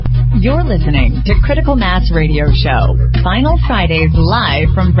You're listening to Critical Mass Radio Show, Final Fridays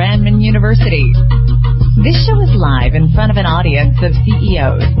live from Brandman University. This show is live in front of an audience of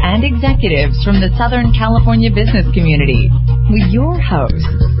CEOs and executives from the Southern California business community with your host,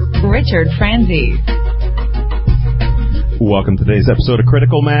 Richard Franzi. Welcome to today's episode of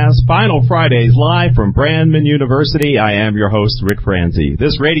Critical Mass, Final Fridays live from Brandman University. I am your host, Rick Franzi.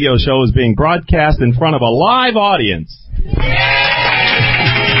 This radio show is being broadcast in front of a live audience.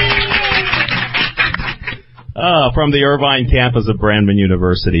 From the Irvine campus of Brandman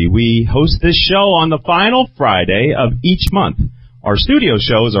University. We host this show on the final Friday of each month. Our studio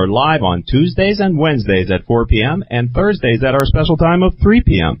shows are live on Tuesdays and Wednesdays at 4 p.m. and Thursdays at our special time of 3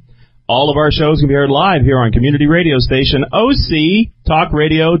 p.m. All of our shows can be heard live here on community radio station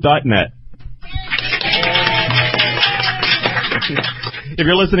OCTalkRadio.net. If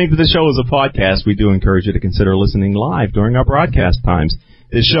you're listening to the show as a podcast, we do encourage you to consider listening live during our broadcast times.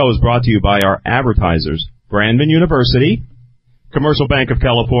 This show is brought to you by our advertisers, Brandman University, Commercial Bank of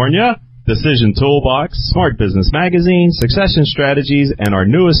California, Decision Toolbox, Smart Business Magazine, Succession Strategies, and our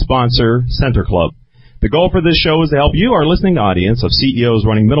newest sponsor, Center Club. The goal for this show is to help you, our listening audience of CEOs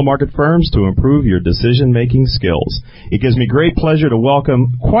running middle market firms, to improve your decision-making skills. It gives me great pleasure to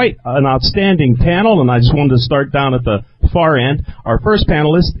welcome quite an outstanding panel, and I just wanted to start down at the far end. Our first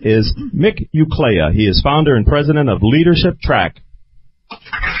panelist is Mick Uclea. He is founder and president of Leadership Track.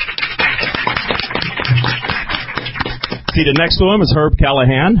 Seated next to him is Herb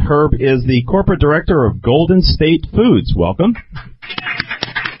Callahan. Herb is the corporate director of Golden State Foods. Welcome.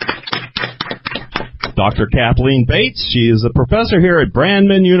 Dr. Kathleen Bates. She is a professor here at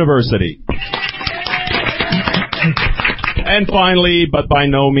Brandman University. And finally, but by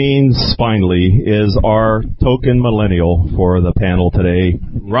no means finally, is our token millennial for the panel today,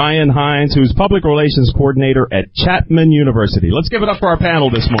 Ryan Hines, who's public relations coordinator at Chapman University. Let's give it up for our panel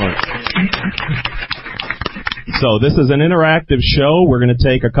this morning. So this is an interactive show. We're going to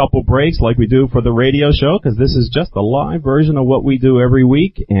take a couple breaks like we do for the radio show because this is just a live version of what we do every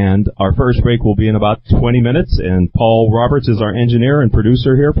week. And our first break will be in about 20 minutes. And Paul Roberts is our engineer and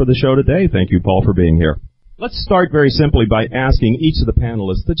producer here for the show today. Thank you, Paul, for being here. Let's start very simply by asking each of the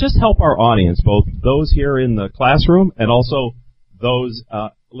panelists to just help our audience, both those here in the classroom and also those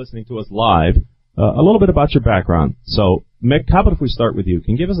listening to us live, a little bit about your background. So, Mick, how about if we start with you?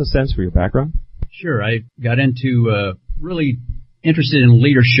 Can you give us a sense for your background? Sure. I got into really interested in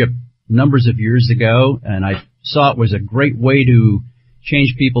leadership numbers of years ago, and I saw it was a great way to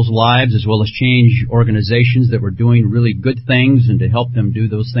change people's lives as well as change organizations that were doing really good things and to help them do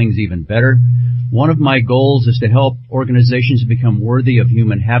those things even better. One of my goals is to help organizations become worthy of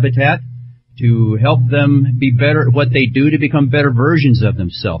human habitat, to help them be better at what they do to become better versions of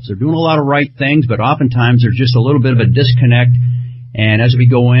themselves. They're doing a lot of right things, but oftentimes there's just a little bit of a disconnect. And as we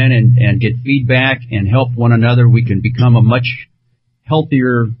go in and get feedback and help one another, we can become a much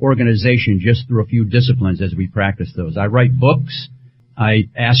healthier organization just through a few disciplines as we practice those. I write books. I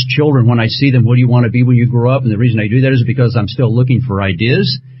ask children when I see them, what do you want to be when you grow up? And the reason I do that is because I'm still looking for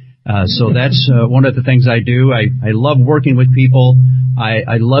ideas. So that's one of the things I do. I love working with people.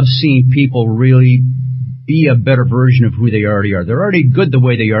 I love seeing people really be a better version of who they already are. They're already good the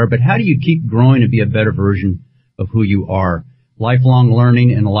way they are, but how do you keep growing and be a better version of who you are? Lifelong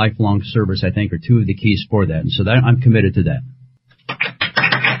learning and lifelong service, I think, are two of the keys for that. And so that, I'm committed to that.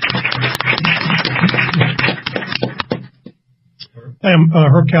 Hi, I'm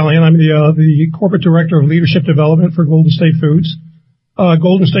Herb Callahan. I'm the corporate director of leadership development for Golden State Foods.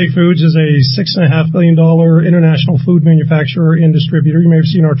 Golden State Foods is a $6.5 billion international food manufacturer and distributor. You may have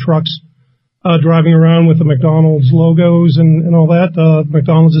seen our trucks driving around with the McDonald's logos and all that.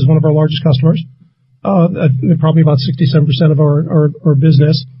 McDonald's is one of our largest customers. Probably about 67% of our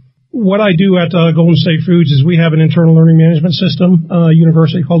business. What I do at Golden State Foods is we have an internal learning management system,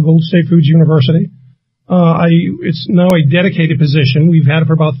 university called Golden State Foods University. It's now a dedicated position. We've had it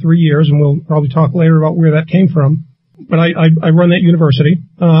for about 3 years, and we'll probably talk later about where that came from. But I run that university.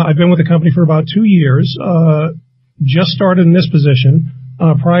 I've been with the company for about 2 years. Just started in this position.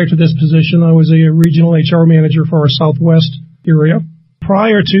 Prior to this position, I was a regional HR manager for our Southwest area.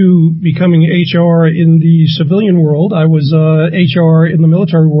 Prior to becoming HR in the civilian world, I was HR in the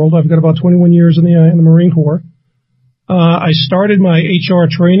military world. I've got about 21 years in the Marine Corps. I started my HR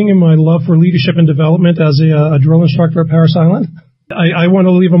training and my love for leadership and development as a drill instructor at Parris Island. I wanted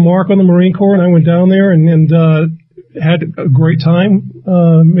to leave a mark on the Marine Corps, and I went down there and had a great time.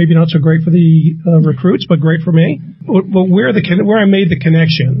 Maybe not so great for the recruits, but great for me. But where I made the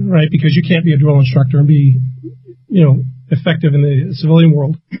connection, right? Because you can't be a drill instructor and be, effective in the civilian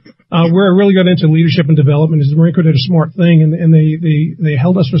world. Where I really got into leadership and development is the Marine Corps did a smart thing, and they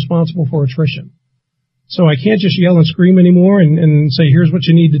held us responsible for attrition. So I can't just yell and scream anymore and say, here's what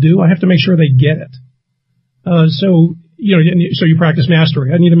you need to do. I have to make sure they get it. So you practice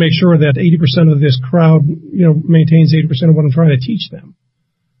mastery. I need to make sure that 80% of this crowd, maintains 80% of what I'm trying to teach them.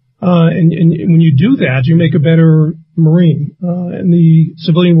 And when you do that, you make a better Marine. In the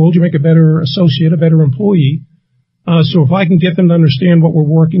civilian world, you make a better associate, a better employee. So if I can get them to understand what we're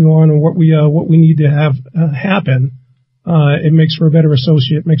working on and what we need to have happen, it makes for a better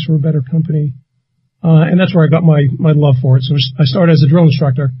associate, makes for a better company. And that's where I got my love for it. So I started as a drill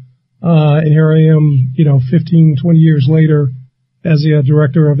instructor, and here I am, 15, 20 years later as the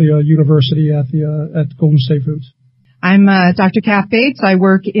director of the university at Golden State Foods. I'm Dr. Kath Bates. I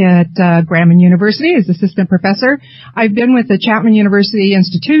work at Grambling University as assistant professor. I've been with the Chapman University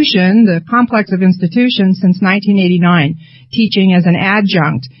Institution, the complex of institutions, since 1989, teaching as an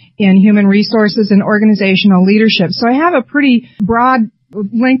adjunct in human resources and organizational leadership. So I have a pretty broad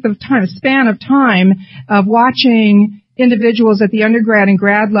span of time of watching individuals at the undergrad and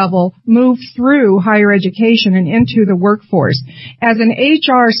grad level move through higher education and into the workforce. As an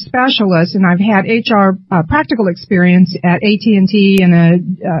HR specialist, and I've had HR practical experience at AT&T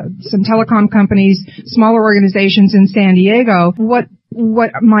and some telecom companies, smaller organizations in San Diego, what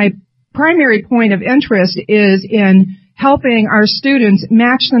my primary point of interest is in helping our students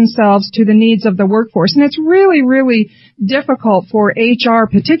match themselves to the needs of the workforce. And it's really, really difficult for HR,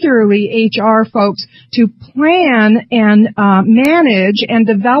 particularly HR folks, to plan and manage and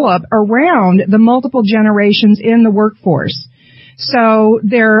develop around the multiple generations in the workforce. So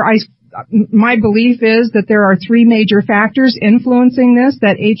my belief is that there are three major factors influencing this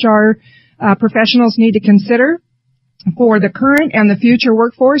that HR professionals need to consider for the current and the future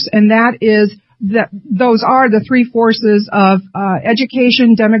workforce, and those are the three forces of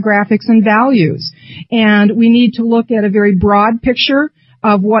education, demographics, and values. And we need to look at a very broad picture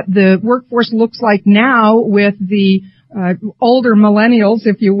of what the workforce looks like now with the older millennials,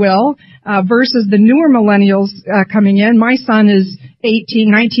 if you will, versus the newer millennials coming in. My son is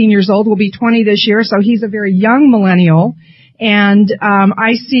 19 years old, will be 20 this year, so he's a very young millennial. And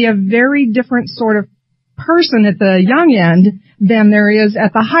I see a very different sort of person at the young end than there is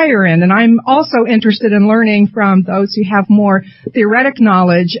at the higher end. And I'm also interested in learning from those who have more theoretic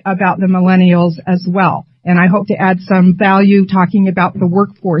knowledge about the millennials as well. And I hope to add some value talking about the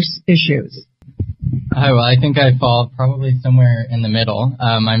workforce issues. Hi, well, I think I fall probably somewhere in the middle.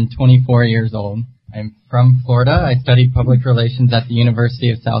 I'm 24 years old. I'm from Florida. I studied public relations at the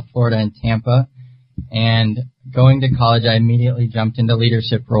University of South Florida in Tampa. And going to college, I immediately jumped into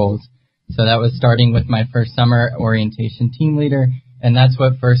leadership roles. So that was starting with my first summer orientation team leader, and that's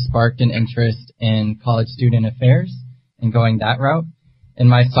what first sparked an interest in college student affairs and going that route. In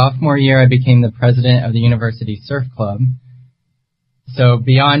my sophomore year, I became the president of the University Surf Club. So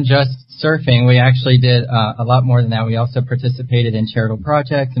beyond just surfing, we actually did a lot more than that. We also participated in charitable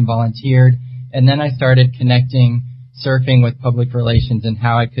projects and volunteered, and then I started connecting surfing with public relations and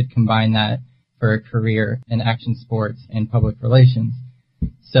how I could combine that for a career in action sports and public relations.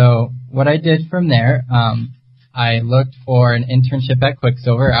 So what I did from there, I looked for an internship at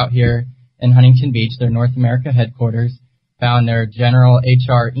Quicksilver out here in Huntington Beach, their North America headquarters, found their general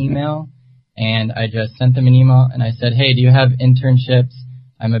HR email, and I just sent them an email, and I said, hey, do you have internships?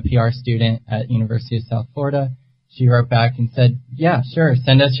 I'm a PR student at University of South Florida. She wrote back and said, yeah, sure,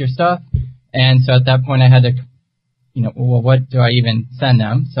 send us your stuff. And so at that point I had to, well, what do I even send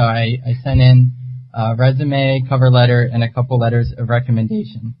them? So I sent in resume, cover letter, and a couple letters of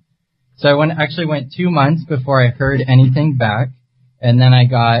recommendation. So I actually went 2 months before I heard anything back, and then I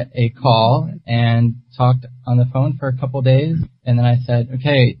got a call and talked on the phone for a couple days, and then I said,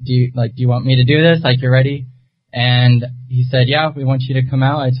 okay, do you want me to do this? Like, you're ready? And he said, yeah, we want you to come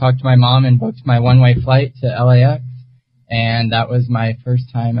out. I talked to my mom and booked my one-way flight to LAX, and that was my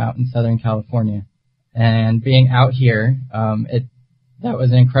first time out in Southern California. And being out here, that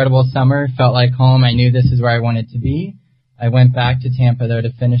was an incredible summer. Felt like home. I knew this is where I wanted to be. I went back to Tampa, though,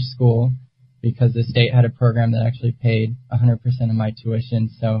 to finish school because the state had a program that actually paid 100% of my tuition.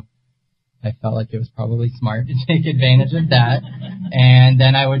 So I felt like it was probably smart to take advantage of that. And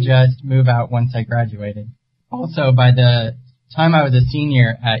then I would just move out once I graduated. Also, by the time I was a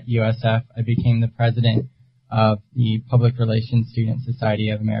senior at USF, I became the president of the Public Relations Student Society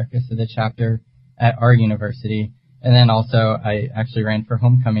of America, so the chapter at our university. And then also, I actually ran for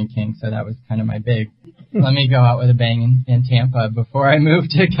homecoming king, so that was kind of my big, let me go out with a bang in Tampa before I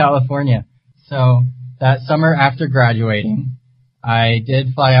moved to California. So that summer after graduating, I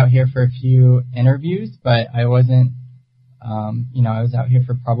did fly out here for a few interviews, but I wasn't I was out here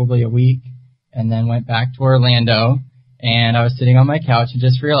for probably a week and then went back to Orlando, and I was sitting on my couch and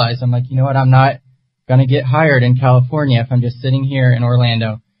just realized, I'm like, you know what, I'm not going to get hired in California if I'm just sitting here in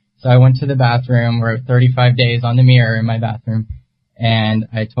Orlando. So I went to the bathroom, we're 35 days on the mirror in my bathroom, and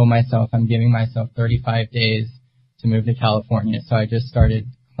I told myself I'm giving myself 35 days to move to California. So I just started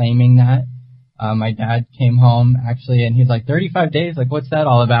claiming that. My dad came home actually, and he's like, 35 days? Like, what's that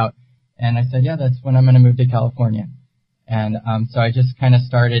all about? And I said, yeah, that's when I'm going to move to California. And so I just kind of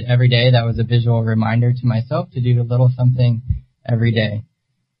started every day. That was a visual reminder to myself to do a little something every day.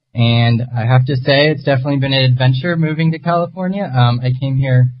 And I have to say, it's definitely been an adventure moving to California. I came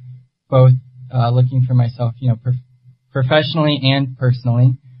here both looking for myself, professionally and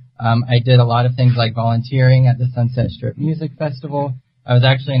personally. I did a lot of things like volunteering at the Sunset Strip Music Festival. I was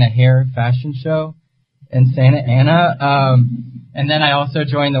actually in a hair fashion show in Santa Ana. And then I also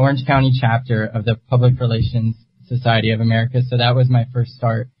joined the Orange County chapter of the Public Relations Society of America. So that was my first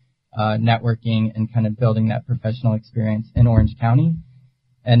start networking and kind of building that professional experience in Orange County.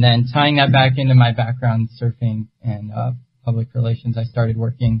 And then tying that back into my background, surfing and public relations, I started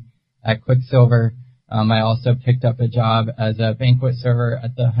working at Quicksilver. I also picked up a job as a banquet server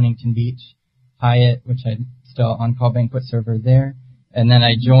at the Huntington Beach Hyatt, which I'm still on-call banquet server there. And then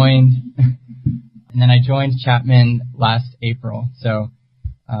I joined Chapman last April. So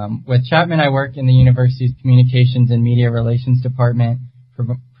with Chapman, I work in the university's communications and media relations department,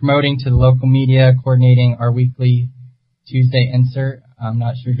 promoting to the local media, coordinating our weekly Tuesday insert. I'm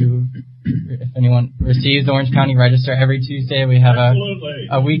not sure if anyone receives the Orange County Register. Every Tuesday we have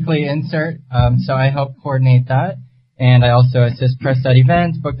a weekly insert, so I help coordinate that. And I also assist press at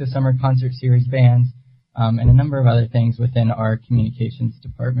events, book the summer concert series bands, and a number of other things within our communications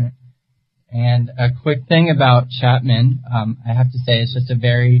department. And a quick thing about Chapman, I have to say it's just a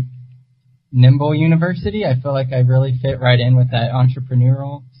very nimble university. I feel like I really fit right in with that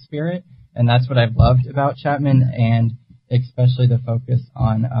entrepreneurial spirit, and that's what I've loved about Chapman, and especially the focus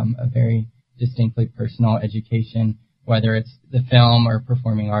on a very distinctly personal education, whether it's the film or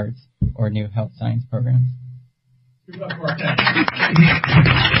performing arts or new health science programs.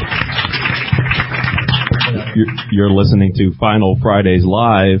 You're listening to Final Fridays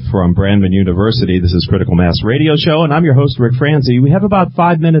Live from Brandman University. This is Critical Mass Radio Show, and I'm your host, Rick Franzi. We have about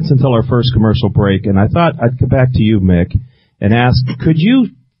 5 minutes until our first commercial break, and I thought I'd come back to you, Mick, and ask, could you,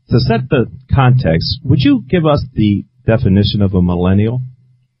 to set the context, would you give us the definition of a millennial?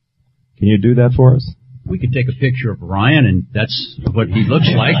 Can you do that for us? We could take a picture of Ryan, and that's what he looks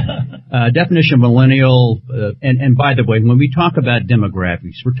like. Definition of millennial, and by the way, when we talk about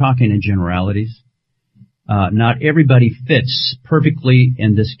demographics, we're talking in generalities. Not everybody fits perfectly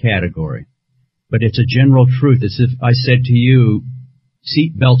in this category, but it's a general truth. As if I said to you,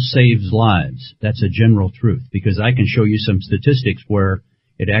 seatbelt saves lives. That's a general truth, because I can show you some statistics where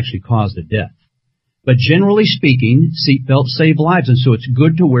it actually caused a death. But generally speaking, seatbelts save lives, and so it's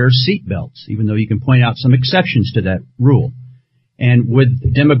good to wear seatbelts, even though you can point out some exceptions to that rule. And with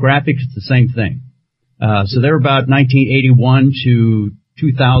demographics, it's the same thing. So they're about 1981 to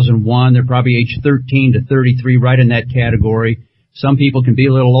 2001. They're probably age 13 to 33, right in that category. Some people can be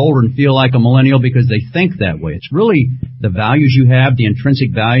a little older and feel like a millennial because they think that way. It's really the values you have, the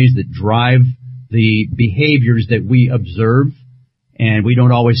intrinsic values that drive the behaviors that we observe. And we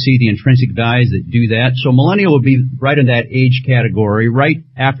don't always see the intrinsic values that do that. So millennial would be right in that age category, right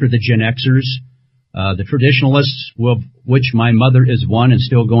after the Gen Xers. The traditionalists, which my mother is one and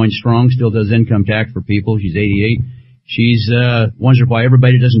still going strong, still does income tax for people. She's 88. She's wonders why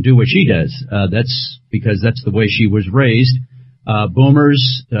everybody doesn't do what she does. That's because that's the way she was raised.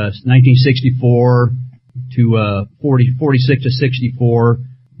 Boomers, 1964 to 46 to 64.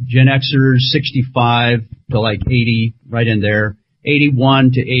 Gen Xers, 65 to like 80, right in there.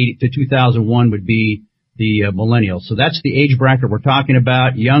 81 to 2001 would be the millennials. So that's the age bracket we're talking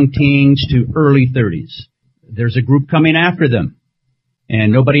about, young teens to early 30s. There's a group coming after them,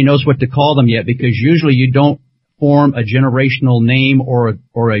 and nobody knows what to call them yet, because usually you don't form a generational name or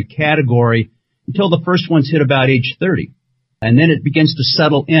a category until the first ones hit about age 30. And then it begins to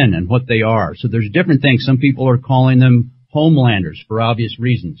settle in and what they are. So there's different things. Some people are calling them homelanders for obvious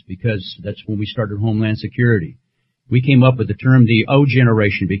reasons, because that's when we started Homeland Security. We came up with the term the O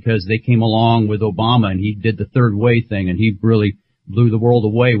generation because they came along with Obama, and he did the third way thing, and he really blew the world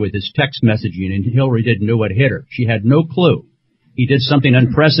away with his text messaging, and Hillary didn't know what hit her. She had no clue. He did something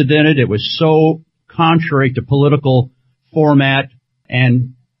unprecedented. It was so contrary to political format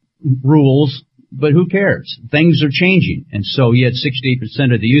and rules, but who cares? Things are changing. And so he had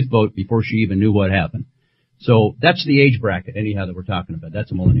 68% of the youth vote before she even knew what happened. So that's the age bracket, anyhow, that we're talking about.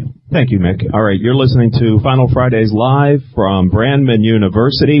 That's a millennial. Thank you, Mick. All right, you're listening to Final Fridays live from Brandman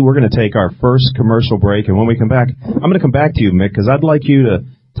University. We're going to take our first commercial break, and when we come back, I'm going to come back to you, Mick, because I'd like you to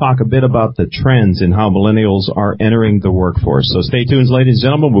talk a bit about the trends in how millennials are entering the workforce. So stay tuned, ladies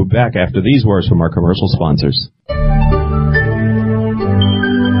and gentlemen. We'll be back after these words from our commercial sponsors.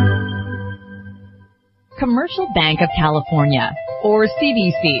 Commercial Bank of California, or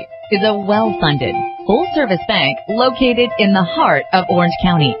CBC, is a well-funded, full-service bank located in the heart of Orange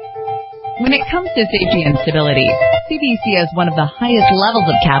County. When it comes to safety and stability, CBC has one of the highest levels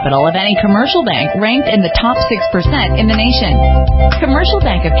of capital of any commercial bank, ranked in the top 6% in the nation. Commercial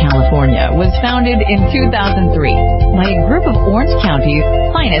Bank of California was founded in 2003 by a group of Orange County's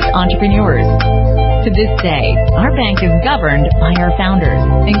finest entrepreneurs. To this day, our bank is governed by our founders,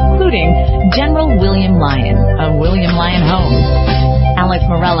 including General William Lyon of William Lyon Homes, Alex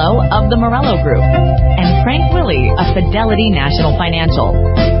Morello of the Morello Group, and Frank Willie of Fidelity National Financial,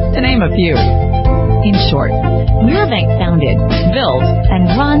 to name a few. In short, we're a bank founded, built,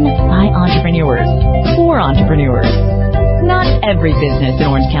 and run by entrepreneurs, for entrepreneurs. Not every business in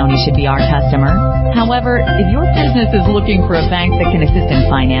Orange County should be our customer. However, if your business is looking for a bank that can assist in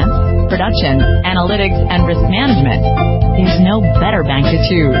finance, production, analytics, and risk management, there's no better bank to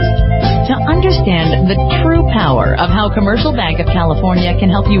choose. To understand the true power of how Commercial Bank of California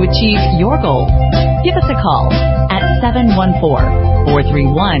can help you achieve your goals, give us a call at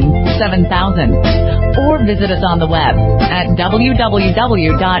 714-431-7000 or visit us on the web at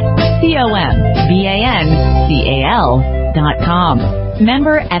www.combancal.com.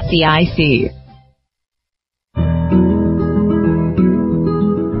 Member FDIC.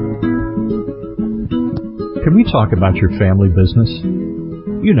 Can we talk about your family business?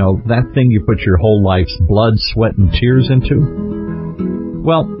 You know, that thing you put your whole life's blood, sweat, and tears into?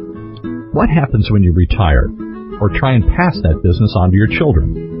 Well, what happens when you retire or try and pass that business on to your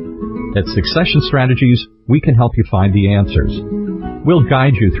children? At Succession Strategies, we can help you find the answers. We'll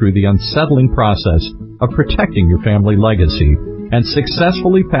guide you through the unsettling process of protecting your family legacy and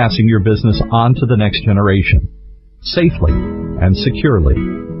successfully passing your business on to the next generation, safely and securely,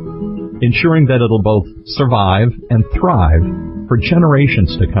 ensuring that it'll both survive and thrive for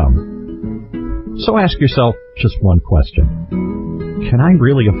generations to come. So ask yourself just one question. Can I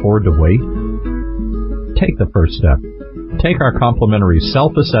really afford to wait? Take the first step. Take our complimentary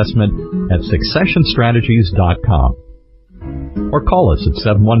self-assessment at successionstrategies.com. Or call us at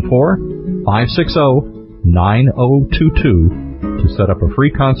 714-560-9022 to set up a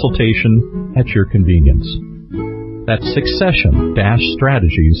free consultation at your convenience. That's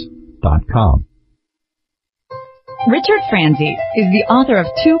succession-strategies.com. Richard Franzi is the author of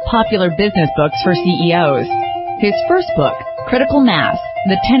 2 popular business books for CEOs. His first book, Critical Mass,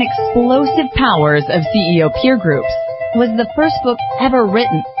 The 10 Explosive Powers of CEO Peer Groups, was the first book ever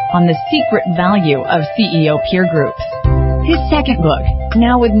written on the secret value of CEO peer groups. His second book,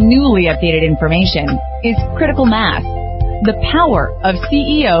 now with newly updated information, is Critical Mass, The Power of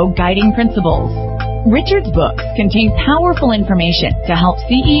CEO Guiding Principles. Richard's books contain powerful information to help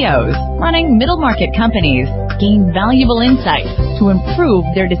CEOs running middle-market companies gain valuable insights to improve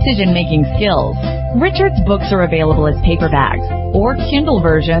their decision-making skills. Richard's books are available as paperbacks or Kindle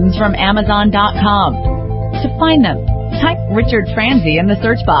versions from Amazon.com. To find them, type Richard Franzi in the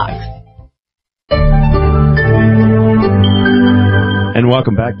search box. And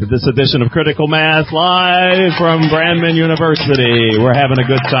welcome back to this edition of Critical Mass live from Brandman University. We're having a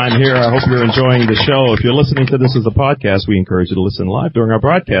good time here. I hope you're enjoying the show. If you're listening to this as a podcast, we encourage you to listen live during our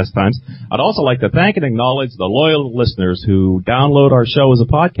broadcast times. I'd also like to thank and acknowledge the loyal listeners who download our show as a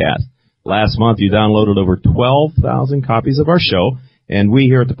podcast. Last month, you downloaded over 12,000 copies of our show, and we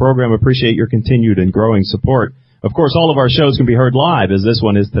here at the program appreciate your continued and growing support. Of course, all of our shows can be heard live, as this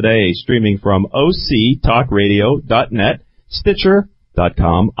one is today, streaming from octalkradio.net,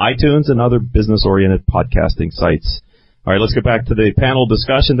 Stitcher.com, iTunes, and other business-oriented podcasting sites. All right, let's get back to the panel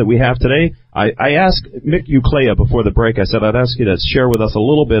discussion that we have today. I asked Mick Uclea before the break, I said I'd ask you to share with us a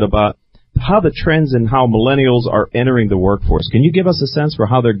little bit about how the trends and how millennials are entering the workforce. Can you give us a sense for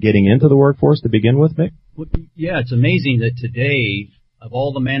how they're getting into the workforce to begin with, Mick? Well, yeah, it's amazing that today, of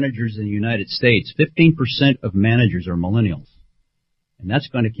all the managers in the United States, 15% of managers are millennials. And that's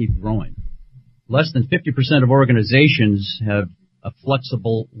going to keep growing. Less than 50% of organizations have a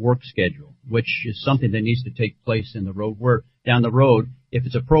flexible work schedule, which is something that needs to take place in the road work down the road if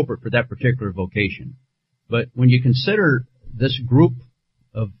it's appropriate for that particular vocation. But when you consider this group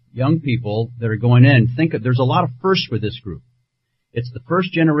of young people that are going in, think of, there's a lot of firsts for this group. It's the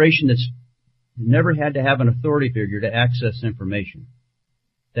first generation that's never had to have an authority figure to access information.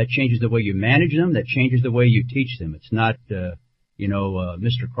 That changes the way you manage them. That changes the way you teach them. It's not,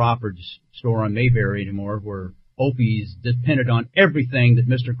 Mr. Crawford's store on Mayberry anymore, where Opie's dependent on everything that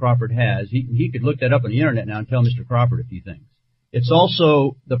Mr. Crawford has. He could look that up on the internet now and tell Mr. Crawford a few things. It's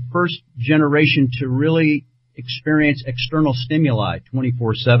also the first generation to really experience external stimuli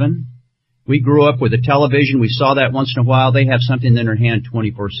 24/7. We grew up with a television. We saw that once in a while. They have something in their hand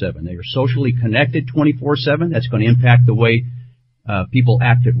 24/7. They are socially connected 24/7. That's going to impact the way people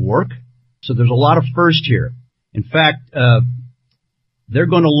act at work. So there's a lot of first here. In fact, they're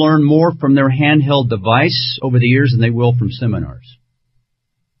going to learn more from their handheld device over the years than they will from seminars.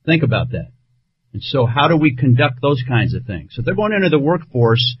 Think about that. And so how do we conduct those kinds of things? So they're going into the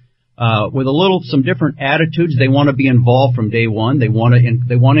workforce with some different attitudes. They want to be involved from day one. They want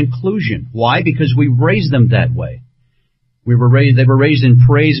inclusion. Why? Because we raised them that way. They were raised in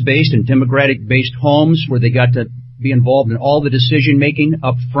praise-based and democratic-based homes where they got to be involved in all the decision-making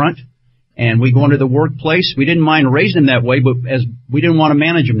up front. And we go into the workplace. We didn't mind raising them that way, but as we didn't want to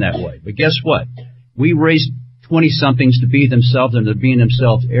manage them that way. But guess what? We raised 20-somethings to be themselves, and they're being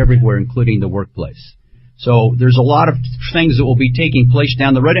themselves everywhere, including the workplace. So there's a lot of things that will be taking place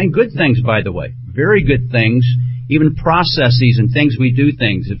down the road, and good things, by the way. Very good things, even processes and things we do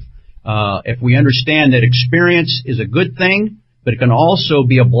things. If we understand that experience is a good thing, but it can also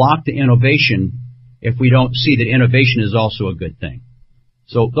be a block to innovation if we don't see that innovation is also a good thing.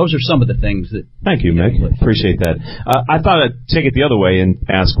 So those are some of the things that... Thank you, Mick. Appreciate that. I thought I'd take it the other way and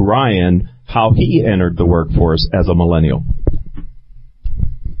ask Ryan how he entered the workforce as a millennial.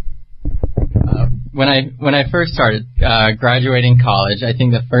 When I first started graduating college, I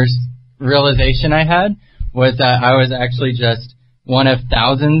think the first realization I had was that I was actually just one of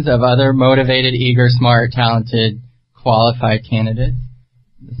thousands of other motivated, eager, smart, talented, qualified candidates.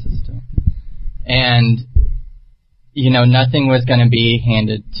 And, nothing was going to be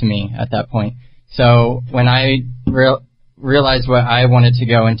handed to me at that point. So when I realized what I wanted to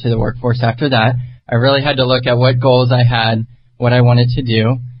go into the workforce after that, I really had to look at what goals I had, what I wanted to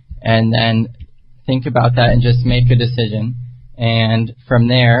do, and then think about that and just make a decision. And from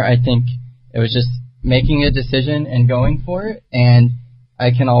there, I think it was just making a decision and going for it. And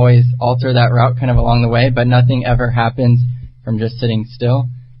I can always alter that route kind of along the way, but nothing ever happens from just sitting still.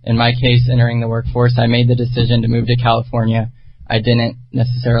 In my case, entering the workforce, I made the decision to move to California. I didn't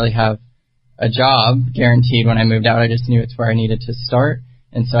necessarily have a job guaranteed when I moved out. I just knew it's where I needed to start.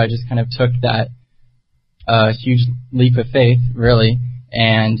 And so I just kind of took that huge leap of faith, really,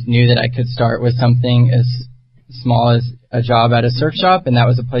 and knew that I could start with something as small as a job at a surf shop, and that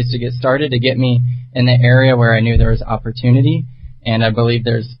was a place to get started, to get me in the area where I knew there was opportunity. And I believe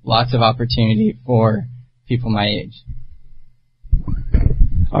there's lots of opportunity for people my age.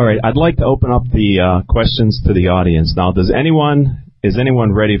 All right, I'd like to open up the questions to the audience. Now, is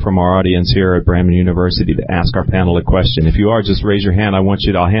anyone ready from our audience here at Brandman University to ask our panel a question? If you are, just raise your hand. I'll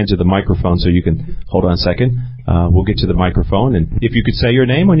hand you the microphone so you can hold on a second. We'll get you the microphone, and if you could say your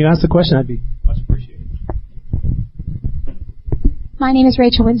name when you ask the question, I'd be much appreciated. My name is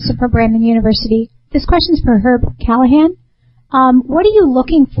Rachel Winston from Brandman University. This question is for Herb Callahan. What are you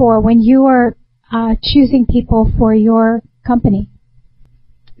looking for when you are choosing people for your company?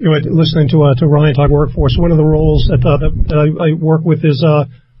 Listening to Ryan talk workforce, one of the roles that I work with is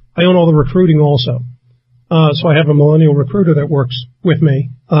I own all the recruiting also. So I have a millennial recruiter that works with me.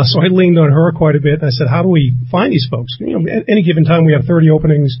 So I leaned on her quite a bit, and I said, how do we find these folks? At any given time, we have 30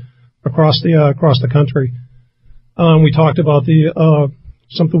 openings across the country. We talked about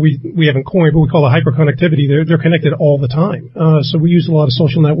something we haven't coined, but we call it hyperconnectivity. They're connected all the time. So we use a lot of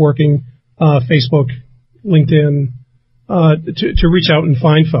social networking, Facebook, LinkedIn, to reach out and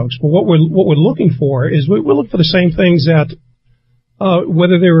find folks. But what we're looking for is we look for the same things that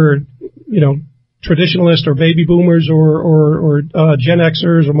whether they were traditionalists or baby boomers or Gen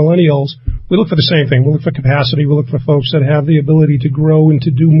Xers or millennials, we look for the same thing. We look for capacity. We look for folks that have the ability to grow and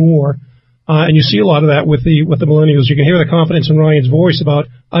to do more. And you see a lot of that with the millennials. You can hear the confidence in Ryan's voice about,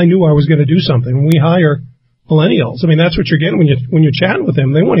 I knew I was going to do something. When we hire millennials, I mean, that's what you're getting when you're chatting with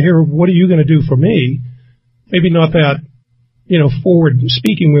them. They want to hear, what are you going to do for me? Maybe not that, forward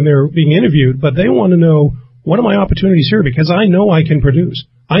speaking when they're being interviewed, but they want to know, what are my opportunities here? Because I know I can produce.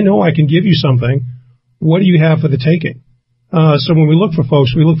 I know I can give you something. What do you have for the taking? So when we look for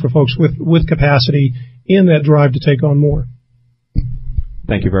folks with capacity and that drive to take on more.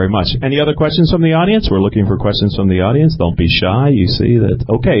 Thank you very much. Any other questions from the audience? We're looking for questions from the audience. Don't be shy. You see that.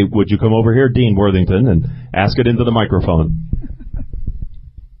 Okay, would you come over here, Dean Worthington, and ask it into the microphone?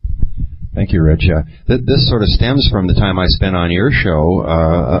 Thank you, Rich. This sort of stems from the time I spent on your show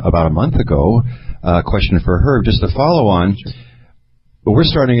about a month ago. Question for Herb, just to follow on. we're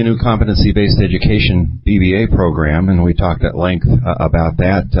starting a new competency-based education BBA program, and we talked at length about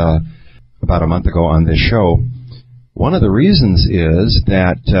that about a month ago on this show. One of the reasons is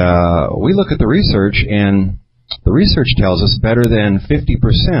that we look at the research, and the research tells us better than 50%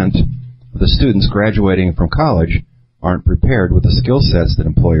 of the students graduating from college aren't prepared with the skill sets that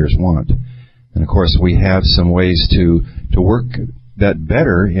employers want. And, of course, we have some ways to work that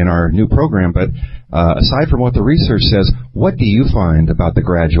better in our new program. But aside from what the research says, what do you find about the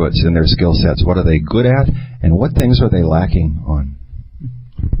graduates and their skill sets? What are they good at, and what things are they lacking on?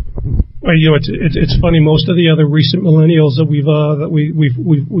 Well, it's funny. Most of the other recent millennials that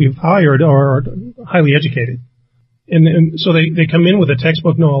we've hired are highly educated, and so they come in with a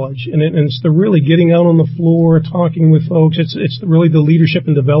textbook knowledge, and it's the really getting out on the floor, talking with folks. It's really the leadership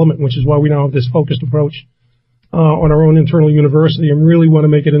and development, which is why we now have this focused approach on our own internal university, and really want to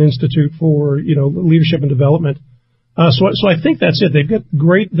make it an institute for leadership and development. So I think that's it. They've got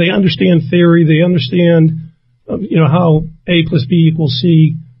great. They understand theory. They understand how A plus B equals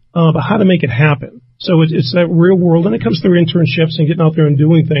C. But how to make it happen. So it's that real world, and it comes through internships and getting out there and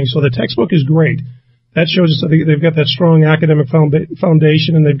doing things. So the textbook is great. That shows us that they've got that strong academic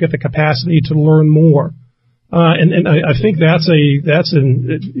foundation, and they've got the capacity to learn more. And I think that's a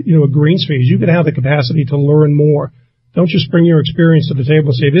Greens phase. You could have the capacity to learn more. Don't just bring your experience to the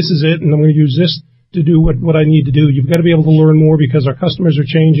table and say, this is it, and I'm going to use this to do what I need to do. You've got to be able to learn more because our customers are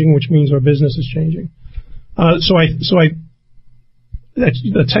changing, which means our business is changing.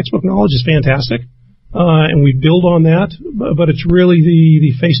 The textbook knowledge is fantastic, and we build on that, but it's really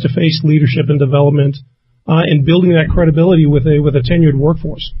the face-to-face leadership and development and building that credibility with a tenured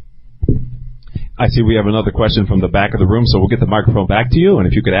workforce. I see we have another question from the back of the room, so we'll get the microphone back to you, and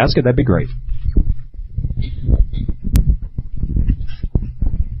if you could ask it, that'd be great.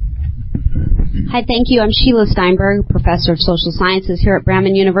 Hi, thank you. I'm Sheila Steinberg, Professor of Social Sciences here at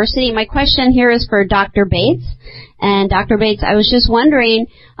Brandman University. My question here is for Dr. Bates. And Dr. Bates, I was just wondering,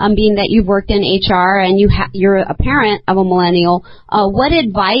 being that you've worked in HR and you're a parent of a millennial, what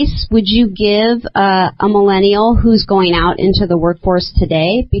advice would you give a millennial who's going out into the workforce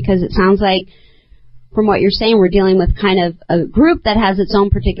today? Because it sounds like, from what you're saying, we're dealing with kind of a group that has its own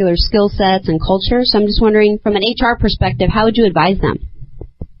particular skill sets and culture. So I'm just wondering, from an HR perspective, how would you advise them?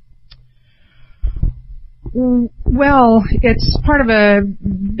 Well, it's part of a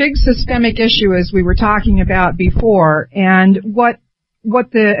big systemic issue, as we were talking about before, and what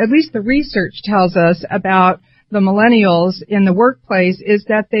at least the research tells us about the millennials in the workplace is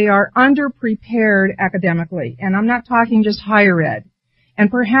that they are underprepared academically, and I'm not talking just higher ed. And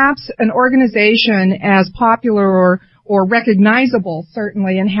perhaps an organization as popular or recognizable,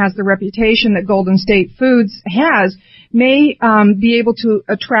 certainly, and has the reputation that Golden State Foods has, may be able to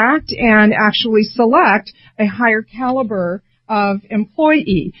attract and actually select a higher caliber of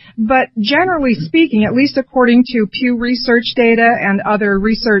employee. But generally speaking, at least according to Pew Research data and other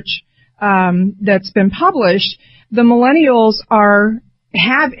research that's been published, the millennials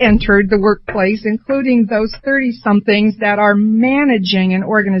have entered the workplace, including those 30-somethings that are managing in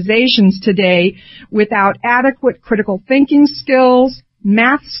organizations today without adequate critical thinking skills,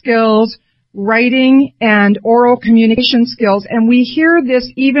 math skills, writing, and oral communication skills. And we hear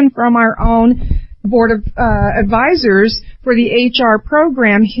this even from our own board of advisors for the HR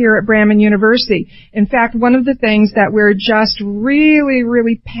program here at Brandman University. In fact, one of the things that we're just really,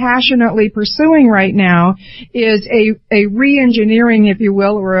 really passionately pursuing right now is a re-engineering, if you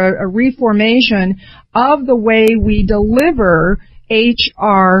will, or a reformation of the way we deliver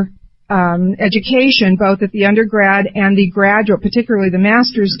HR education, both at the undergrad and the graduate, particularly the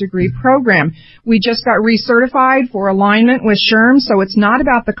master's degree program. We just got recertified for alignment with SHRM, so it's not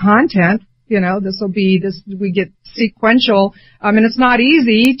about the content. We get sequential, and it's not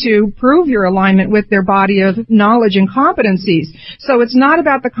easy to prove your alignment with their body of knowledge and competencies. So it's not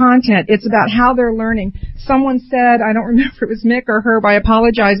about the content, it's about how they're learning. Someone said, I don't remember if it was Mick or Herb, I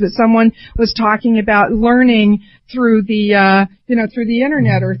apologize, but someone was talking about learning through the, through the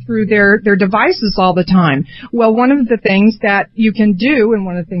internet or through their devices all the time. Well, one of the things that you can do, and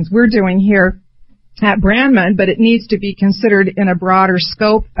one of the things we're doing here at Brandman, but it needs to be considered in a broader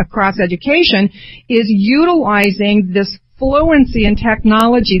scope across education, is utilizing this fluency in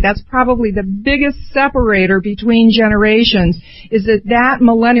technology. That's probably the biggest separator between generations, is that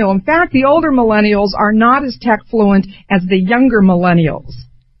millennial. In fact, the older millennials are not as tech fluent as the younger millennials,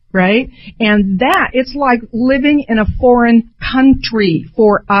 right? And it's like living in a foreign country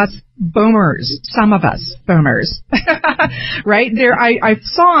for us boomers, some of us boomers, right? I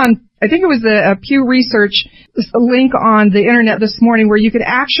saw I think it was a Pew Research link on the internet this morning where you could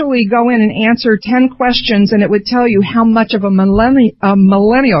actually go in and answer 10 questions and it would tell you how much of a millennial, I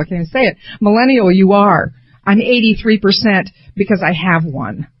can't even say it, millennial you are. I'm 83% because I have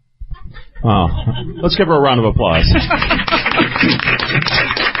one. Oh, let's give her a round of applause.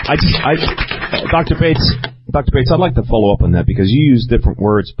 Dr. Bates, I'd like to follow up on that because you use different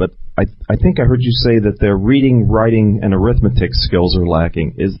words, but I think I heard you say that their reading, writing, and arithmetic skills are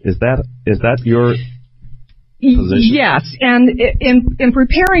lacking. Is that your position? Yes, and in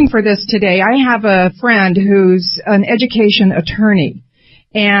preparing for this today, I have a friend who's an education attorney.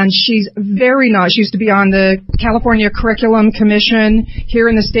 And she's very nice. She used to be on the California Curriculum Commission here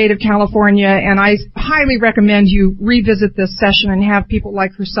in the state of California, and I highly recommend you revisit this session and have people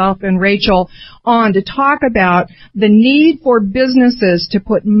like herself and Rachel on to talk about the need for businesses to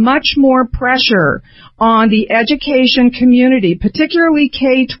put much more pressure on the education community, particularly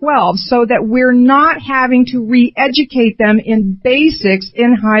K-12, so that we're not having to re-educate them in basics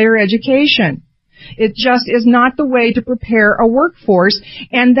in higher education. It just is not the way to prepare a workforce,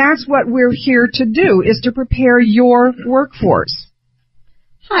 and that's what we're here to do, is to prepare your workforce.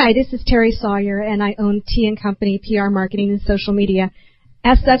 Hi, this is Terry Sawyer, and I own T & Company PR Marketing and Social Media.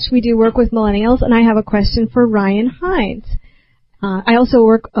 As such, we do work with millennials, and I have a question for Ryan Hines. I also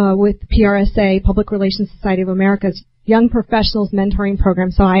work with PRSA, Public Relations Society of America's Young Professionals Mentoring Program,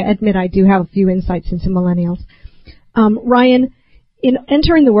 so I admit I do have a few insights into millennials. Ryan, in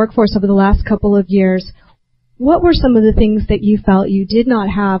entering the workforce over the last couple of years, what were some of the things that you felt you did not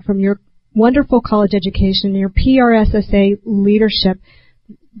have from your wonderful college education, your PRSSA leadership,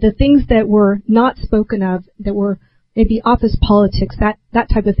 the things that were not spoken of, that were maybe office politics, that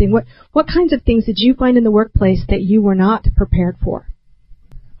type of thing? What kinds of things did you find in the workplace that you were not prepared for?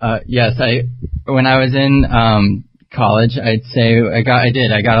 Yes, when I was in college, I'd say I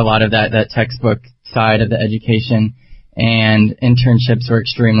got a lot of that textbook side of the education. And internships were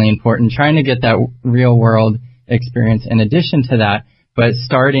extremely important, trying to get that real world experience in addition to that. But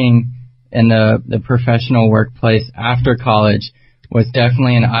starting in the professional workplace after college was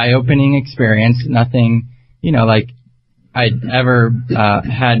definitely an eye-opening experience. Nothing, like I'd ever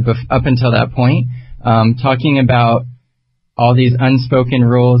had up until that point. Talking about all these unspoken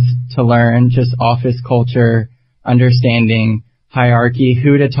rules to learn, just office culture, understanding hierarchy,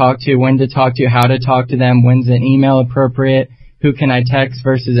 who to talk to, when to talk to, how to talk to them, when's an email appropriate, who can I text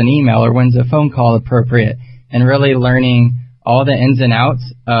versus an email, or when's a phone call appropriate, and really learning all the ins and outs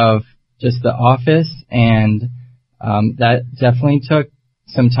of just the office, and that definitely took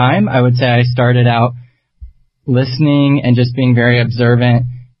some time. I would say I started out listening and just being very observant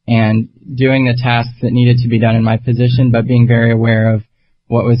and doing the tasks that needed to be done in my position, but being very aware of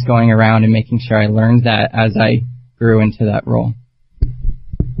what was going around and making sure I learned that as I grew into that role.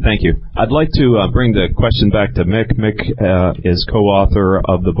 Thank you. I'd like to bring the question back to Mick. Mick is co-author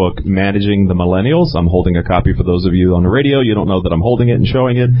of the book Managing the Millennials. I'm holding a copy for those of you on the radio. You don't know that I'm holding it and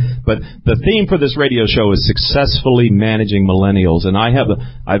showing it. But the theme for this radio show is successfully managing millennials. And I have a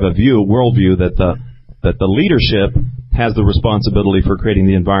worldview that the leadership has the responsibility for creating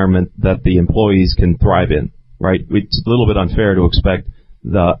the environment that the employees can thrive in, right? It's a little bit unfair to expect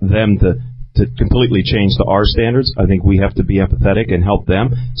them to completely change to our standards. I think we have to be empathetic and help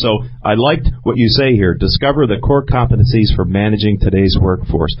them. So I liked what you say here. Discover the core competencies for managing today's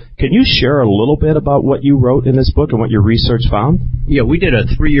workforce. Can you share a little bit about what you wrote in this book and what your research found? Yeah, we did a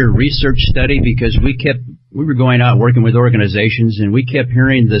 3-year research study because we were going out working with organizations, and we kept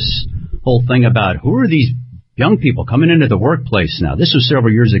hearing this whole thing about who are these young people coming into the workplace now. This was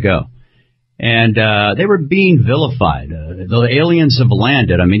several years ago. And they were being vilified. The aliens have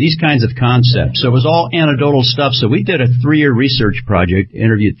landed. I mean, these kinds of concepts. So it was all anecdotal stuff. So we did a 3-year research project,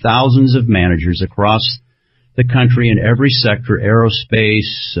 interviewed thousands of managers across the country in every sector,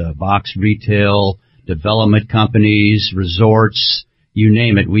 aerospace, box retail, development companies, resorts, you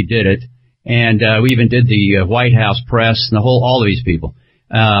name it, we did it. And we even did the White House press and all of these people.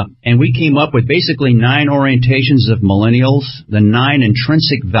 And we came up with basically 9 orientations of millennials, the 9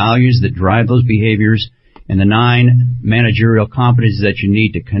 intrinsic values that drive those behaviors, and the 9 managerial competencies that you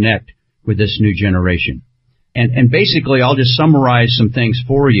need to connect with this new generation. And basically, I'll just summarize some things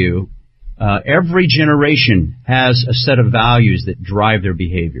for you. Every generation has a set of values that drive their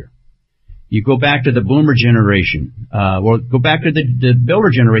behavior. You go back to the boomer generation, or go back to the builder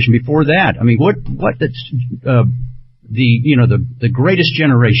generation before that. I mean, the greatest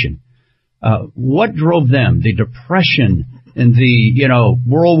generation. What drove them? The Depression and the,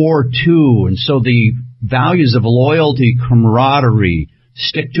 World War II. And so the values of loyalty, camaraderie,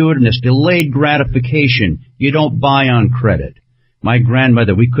 stick to it, and this delayed gratification. You don't buy on credit. My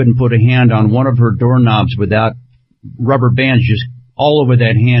grandmother, we couldn't put a hand on one of her doorknobs without rubber bands just all over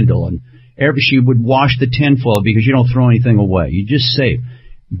that handle. And she would wash the tinfoil because you don't throw anything away. You just save.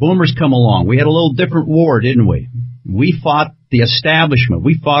 Boomers come along. We had a little different war, didn't we? We fought the establishment.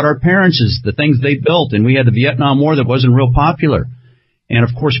 We fought our parents, the things they built, and we had the Vietnam War that wasn't real popular. And,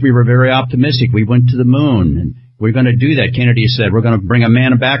 of course, we were very optimistic. We went to the moon, and we're going to do that. Kennedy said, we're going to bring a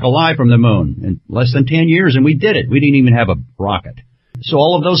man back alive from the moon in less than 10 years, and we did it. We didn't even have a rocket. So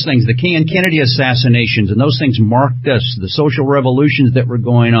all of those things, the Kennedy assassinations, and those things marked us, the social revolutions that were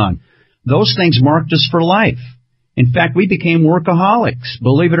going on, those things marked us for life. In fact, we became workaholics,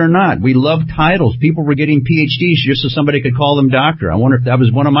 believe it or not. We loved titles. People were getting PhDs just so somebody could call them doctor. I wonder if that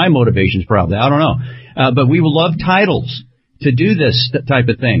was one of my motivations, probably. I don't know. But we loved titles to do this type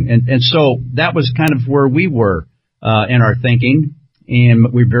of thing. And so that was kind of where we were in our thinking.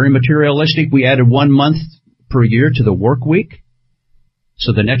 And we're very materialistic. We added 1 month per year to the work week.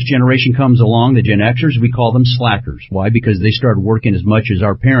 So the next generation comes along, the Gen Xers, we call them slackers. Why? Because they started working as much as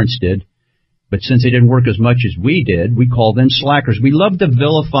our parents did. But since they didn't work as much as we did, we call them slackers. We love to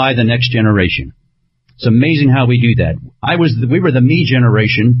vilify the next generation. It's amazing how we do that. We were the me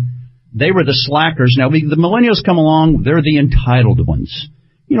generation. They were the slackers. Now, the millennials come along, they're the entitled ones.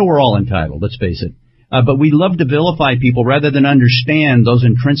 You know, we're all entitled, let's face it. But we love to vilify people rather than understand those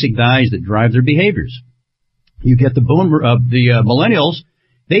intrinsic values that drive their behaviors. You get the millennials,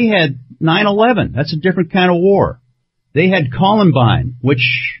 they had 9/11. That's a different kind of war. They had Columbine, which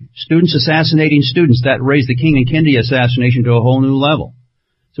students assassinating students, that raised the King and Kennedy assassination to a whole new level.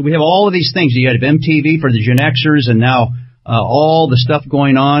 So we have all of these things. You had MTV for the Gen Xers, and now all the stuff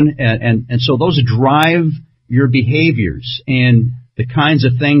going on, and so those drive your behaviors and the kinds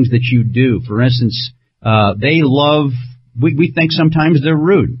of things that you do. For instance, they love. We think sometimes they're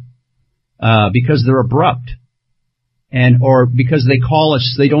rude because they're abrupt, or because they call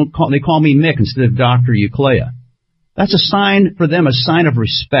us. They call me Mick instead of Dr. Euclea. That's a sign for them, a sign of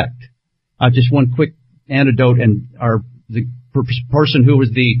respect. Just one quick anecdote, and the person who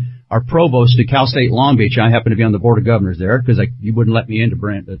was our provost at Cal State Long Beach, I happen to be on the board of governors there because you wouldn't let me into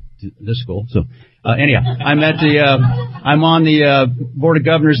this school. So anyhow, I'm on the board of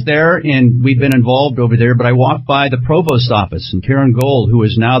governors there, and we've been involved over there. But I walked by the provost's office, and Karen Gold, who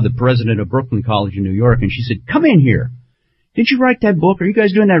is now the president of Brooklyn College in New York, and she said, "Come in here. Did you write that book? Are you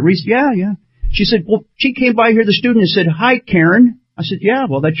guys doing that research?" Yeah. She said, well, she came by here, the student, and said, "Hi, Karen." I said, "Yeah,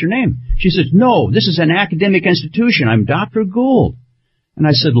 well, that's your name." She said, "No, this is an academic institution. I'm Dr. Gould." And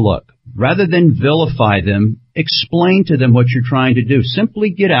I said, look, rather than vilify them, explain to them what you're trying to do. Simply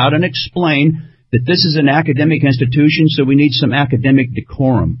get out and explain that this is an academic institution, so we need some academic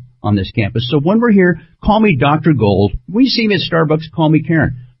decorum on this campus. So when we're here, call me Dr. Gould. When you see me at Starbucks, call me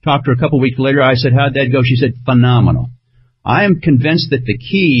Karen. Talked to her a couple of weeks later. I said, "How'd that go?" She said, "Phenomenal." I am convinced that the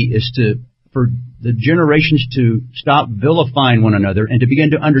key is for the generations to stop vilifying one another and to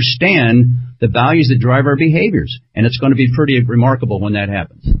begin to understand the values that drive our behaviors. And it's going to be pretty remarkable when that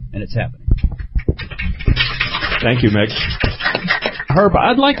happens. And it's happening. Thank you, Mick. Herb,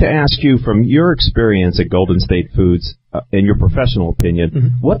 I'd like to ask you, from your experience at Golden State Foods, in your professional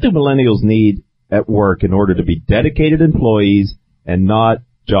opinion, what do millennials need at work in order to be dedicated employees and not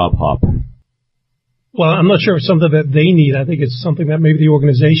job hop? Well, I'm not sure it's something that they need. I think it's something that maybe the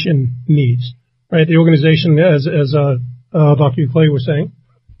organization needs, right? The organization, as Dr. Euclid was saying.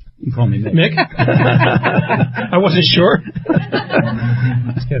 You call me Mick. Mick? I wasn't sure.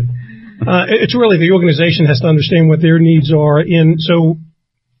 Just kidding. It's really the organization has to understand what their needs are. And so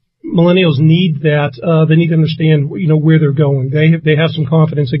millennials need that. They need to understand, where they're going. They have some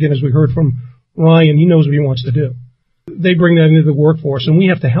confidence, again, as we heard from Ryan. He knows what he wants to do. They bring that into the workforce, and we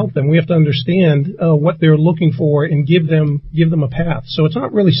have to help them. We have to understand what they're looking for and give them a path. So it's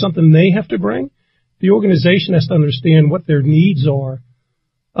not really something they have to bring. The organization has to understand what their needs are,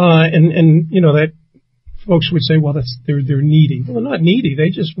 and that folks would say, well, they're needy. Well, they're not needy.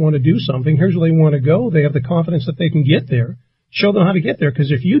 They just want to do something. Here's where they want to go. They have the confidence that they can get there. Show them how to get there,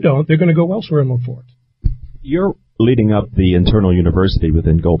 because if you don't, they're going to go elsewhere and look for it. You're leading up the internal university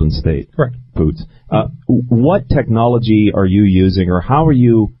within Golden State Correct. Foods. What technology are you using, or how are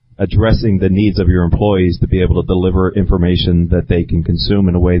you addressing the needs of your employees to be able to deliver information that they can consume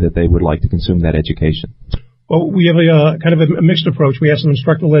in a way that they would like to consume that education? Well, we have a kind of a mixed approach. We have some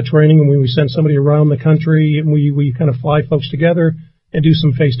instructor-led training, and we send somebody around the country, and we kind of fly folks together and do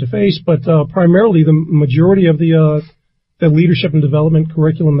some face-to-face. But primarily, the majority of the leadership and development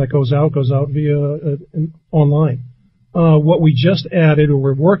curriculum that goes out via online. What we just added, or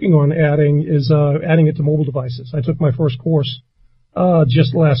we're working on adding, is adding it to mobile devices. I took my first course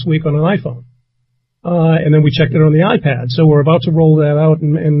just last week on an iPhone. and then we checked it on the iPad. So we're about to roll that out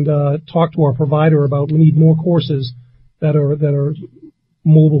and talk to our provider about we need more courses that are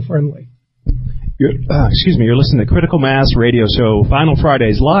mobile friendly. You're listening to Critical Mass Radio Show, Final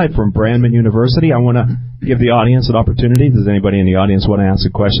Fridays, live from Brandman University. I want to give the audience an opportunity. Does anybody in the audience want to ask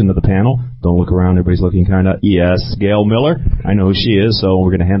a question to the panel? Don't look around. Everybody's looking kind of, yes, Gail Miller. I know who she is, so we're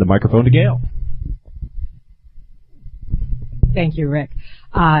going to hand the microphone to Gail. Thank you, Rick.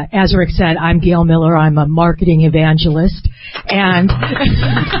 As Rick said, I'm Gail Miller. I'm a marketing evangelist. And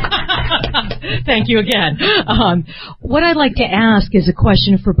thank you again. What I'd like to ask is a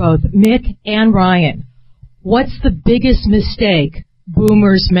question for both Mick and Ryan. What's the biggest mistake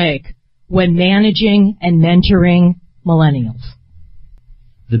boomers make when managing and mentoring millennials?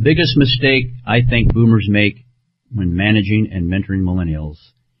 The biggest mistake I think boomers make when managing and mentoring millennials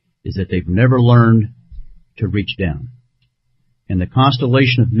is that they've never learned to reach down. In the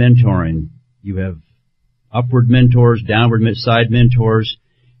constellation of mentoring, you have upward mentors, downward side mentors,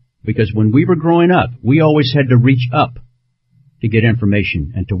 because when we were growing up, we always had to reach up to get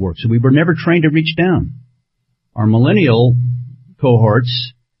information and to work. So we were never trained to reach down. Our millennial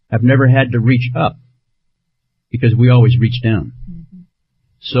cohorts have never had to reach up because we always reach down. Mm-hmm.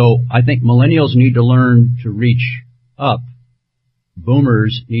 So I think millennials need to learn to reach up.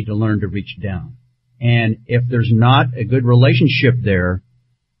 Boomers need to learn to reach down. And if there's not a good relationship there,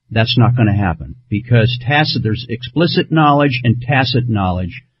 that's not going to happen because there's explicit knowledge and tacit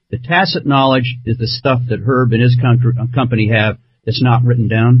knowledge. The tacit knowledge is the stuff that Herb and his company have that's not written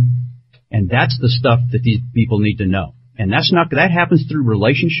down, and that's the stuff that these people need to know. And that happens through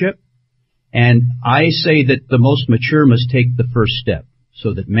relationship. And I say that the most mature must take the first step,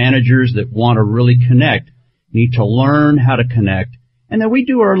 so that managers that want to really connect need to learn how to connect. And then we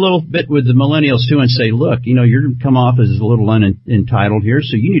do our little bit with the millennials, too, and say, look, you're come off as a little entitled here,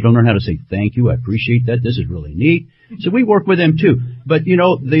 so you need to learn how to say thank you. I appreciate that. This is really neat. So we work with them, too. But,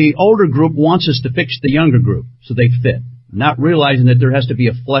 the older group wants us to fix the younger group so they fit, not realizing that there has to be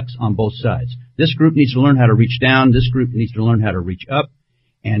a flex on both sides. This group needs to learn how to reach down. This group needs to learn how to reach up.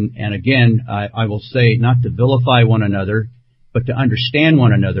 And again, I will say not to vilify one another, but to understand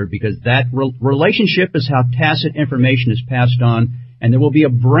one another, because that relationship is how tacit information is passed on. And there will be a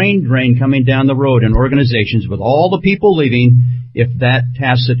brain drain coming down the road in organizations with all the people leaving if that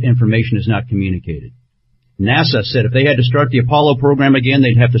tacit information is not communicated. NASA said if they had to start the Apollo program again,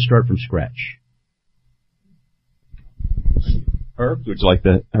 they'd have to start from scratch. Herb, would you like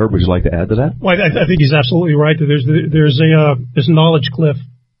to add to that? Well, I think he's absolutely right. This knowledge cliff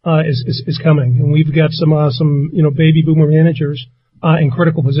is coming, and we've got some baby boomer managers in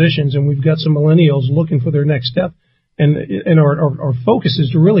critical positions, and we've got some millennials looking for their next step. And our focus is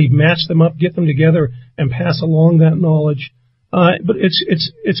to really match them up, get them together, and pass along that knowledge. But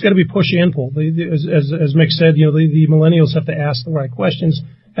it's got to be push and pull. As Mick said, the millennials have to ask the right questions,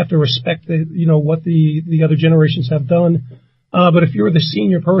 have to respect what the other generations have done. But if you're the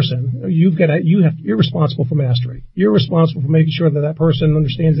senior person, you're responsible for mastery. You're responsible for making sure that person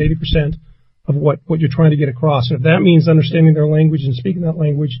understands 80% of what you're trying to get across. And if that means understanding their language and speaking that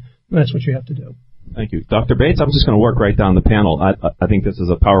language, then that's what you have to do. Thank you. Dr. Bates, I'm just going to work right down the panel. I think this is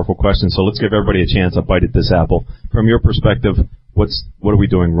a powerful question, so let's give everybody a chance to bite at this apple. From your perspective, what are we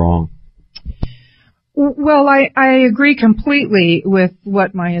doing wrong? Well, I agree completely with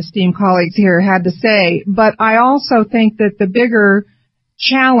what my esteemed colleagues here had to say, but I also think that the bigger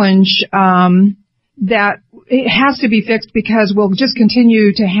challenge that it has to be fixed, because we'll just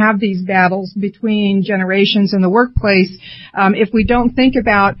continue to have these battles between generations in the workplace if we don't think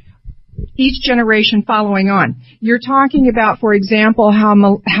about each generation following on. You're talking about, for example,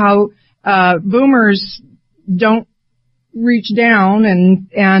 how boomers don't reach down and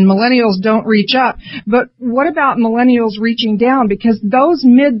millennials don't reach up. But what about millennials reaching down? Because those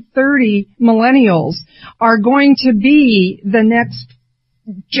mid-30 millennials are going to be the next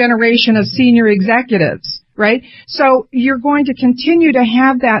generation of senior executives, right? So you're going to continue to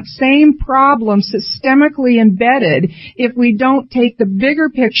have that same problem systemically embedded if we don't take the bigger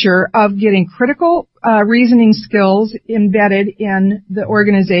picture of getting critical reasoning skills embedded in the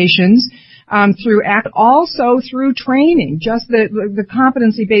organizations also through training, just the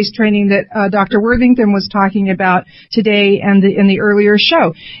competency-based training that Dr. Worthington was talking about today and in the earlier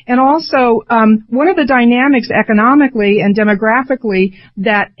show. And also, one of the dynamics economically and demographically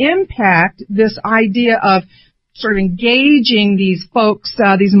that impact this idea of sort of engaging these folks,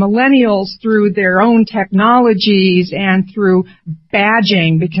 these millennials, through their own technologies and through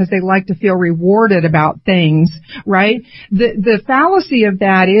badging, because they like to feel rewarded about things, right? The fallacy of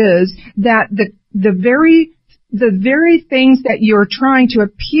that is that the very things that you're trying to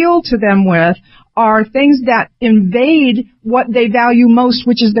appeal to them with are things that invade what they value most,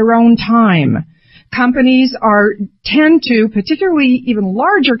 which is their own time. Companies tend to, particularly even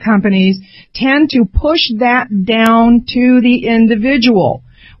larger companies, tend to push that down to the individual,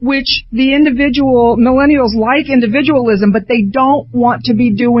 which the individual, millennials like individualism, but they don't want to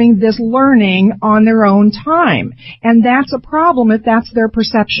be doing this learning on their own time. And that's a problem if that's their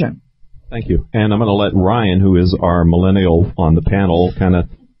perception. Thank you. And I'm going to let Ryan, who is our millennial on the panel, kind of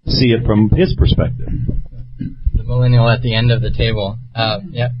see it from his perspective. The millennial at the end of the table.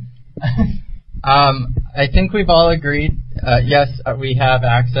 Yeah. I think we've all agreed, yes, we have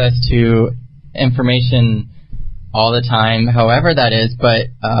access to information all the time, however that is, but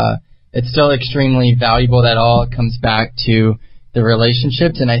it's still extremely valuable. That all comes back to the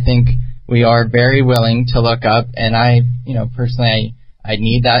relationships, and I think we are very willing to look up, and personally, I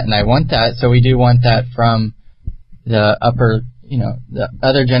need that and I want that, so we do want that from the the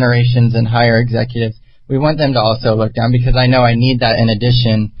other generations and higher executives. We want them to also look down, because I know I need that in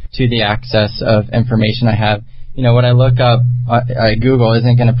addition to the access of information I have. What I look up at Google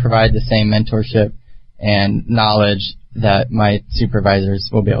isn't going to provide the same mentorship and knowledge that my supervisors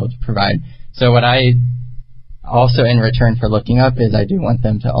will be able to provide. So what I also, in return for looking up, is I do want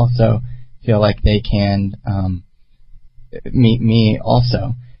them to also feel like they can meet me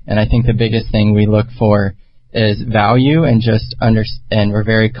also. And I think the biggest thing we look for is value, and and we're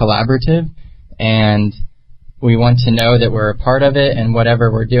very collaborative, and we want to know that we're a part of it, and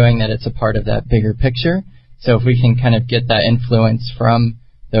whatever we're doing, that it's a part of that bigger picture. So if we can kind of get that influence from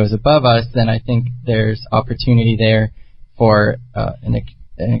those above us, then I think there's opportunity there for an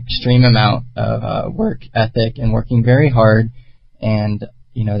extreme amount of work ethic and working very hard. And,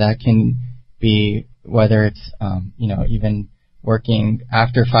 that can be whether it's, even working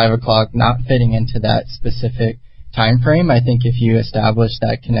after 5 o'clock, not fitting into that specific time frame. I think if you establish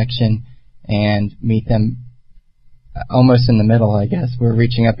that connection and meet them almost in the middle, I guess, we're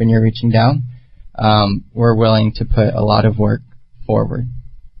reaching up and you're reaching down, we're willing to put a lot of work forward.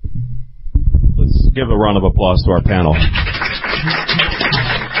 Let's give a round of applause to our panel.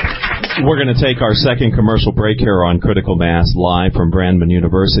 We're going to take our second commercial break here on Critical Mass live from Brandman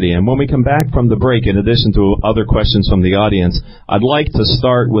University. And when we come back from the break, in addition to other questions from the audience, I'd like to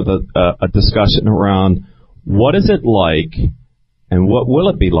start with a discussion around what is it like and what will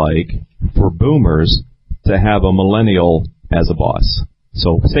it be like for boomers to have a millennial as a boss.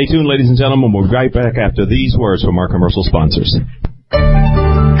 So stay tuned, ladies and gentlemen. We'll be right back after these words from our commercial sponsors.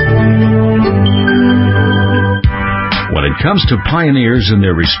 When it comes to pioneers in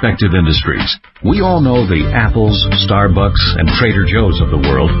their respective industries, we all know the Apples, Starbucks, and Trader Joe's of the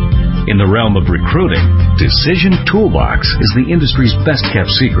world. In the realm of recruiting, Decision Toolbox is the industry's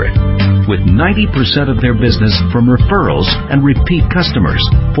best-kept secret. With 90% of their business from referrals and repeat customers.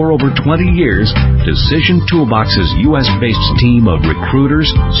 For over 20 years, Decision Toolbox's U.S.-based team of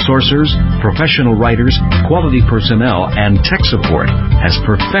recruiters, sourcers, professional writers, quality personnel, and tech support has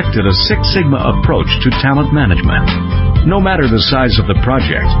perfected a Six Sigma approach to talent management. No matter the size of the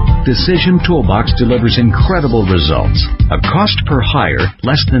project, Decision Toolbox delivers incredible results. A cost per hire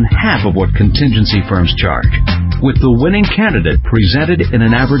less than half of what contingency firms charge, with the winning candidate presented in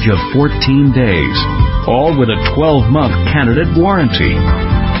an average of 14 days, all with a 12-month candidate warranty.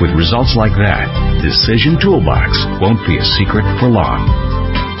 With results like that, Decision Toolbox won't be a secret for long.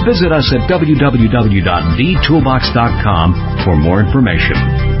 Visit us at www.thetoolbox.com for more information.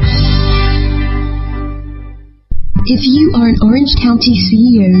 If you are an Orange County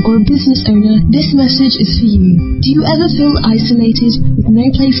CEO or a business owner, this message is for you. Do you ever feel isolated with no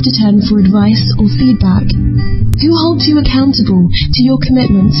place to turn for advice or feedback? Who holds you accountable to your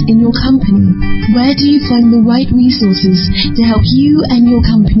commitments in your company? Where do you find the right resources to help you and your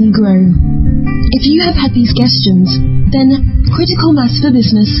company grow? If you have had these questions, then Critical Mass for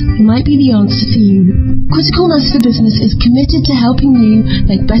Business might be the answer for you. Critical Mass for Business is committed to helping you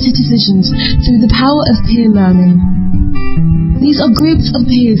make better decisions through the power of peer learning. These are groups of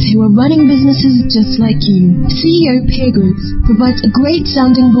peers who are running businesses just like you. CEO Peer Groups provides a great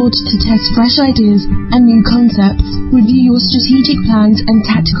sounding board to test fresh ideas and new concepts, review your strategic plans and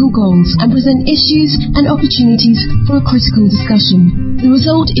tactical goals, and present issues and opportunities for a critical discussion. The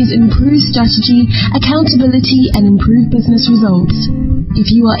result is improved strategy, accountability, and improved business results. If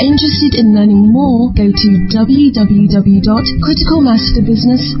you are interested in learning more, go to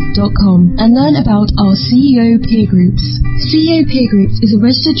www.criticalmassforbusiness.com and learn about our CEO Peer Groups. CEO Peer Groups is a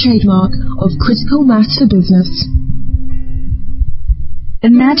registered trademark of Critical Mass for Business.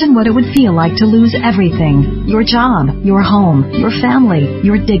 Imagine what it would feel like to lose everything. Your job, your home, your family,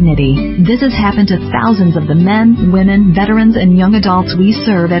 your dignity. This has happened to thousands of the men, women, veterans, and young adults we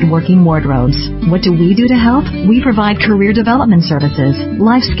serve at Working Wardrobes. What do we do to help? We provide career development services,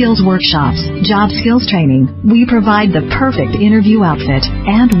 life skills workshops, job skills training. We provide the perfect interview outfit,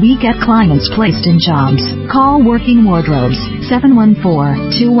 and we get clients placed in jobs. Call Working Wardrobes,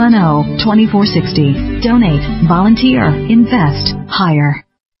 714-210-2460. Donate, volunteer, invest, hire.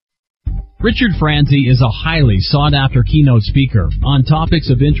 Richard Franzi is a highly sought-after keynote speaker on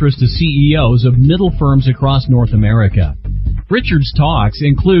topics of interest to CEOs of middle firms across North America. Richard's talks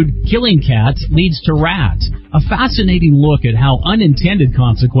include Killing Cats Leads to Rats, a fascinating look at how unintended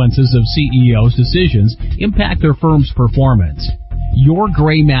consequences of CEOs' decisions impact their firm's performance. Your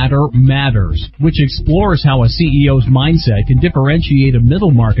Gray Matter Matters, which explores how a CEO's mindset can differentiate a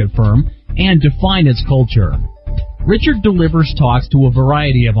middle market firm and define its culture. Richard delivers talks to a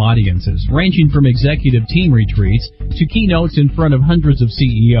variety of audiences, ranging from executive team retreats to keynotes in front of hundreds of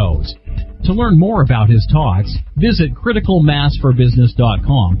CEOs. To learn more about his talks, visit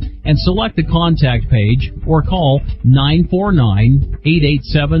criticalmassforbusiness.com and select the contact page or call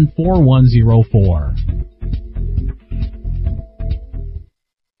 949-887-4104.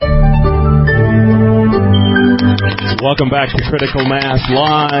 Welcome back to Critical Mass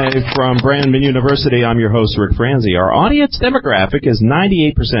live from Brandman University. I'm your host, Rick Franzi. Our audience demographic is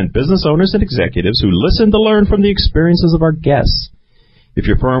 98% business owners and executives who listen to learn from the experiences of our guests. If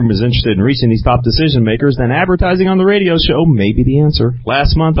your firm is interested in reaching these top decision makers, then advertising on the radio show may be the answer.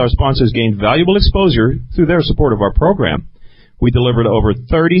 Last month, our sponsors gained valuable exposure through their support of our program. We delivered over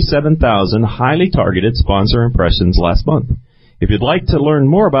 37,000 highly targeted sponsor impressions last month. If you'd like to learn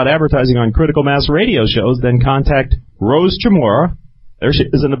more about advertising on Critical Mass radio shows, then contact Rose Chamora. There she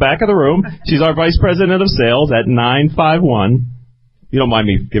is in the back of the room. She's our Vice President of Sales at 951. You don't mind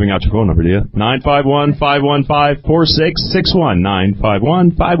me giving out your phone number, do you? 951-515-4661.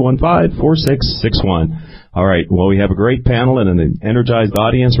 951-515-4661. All right. Well, we have a great panel and an energized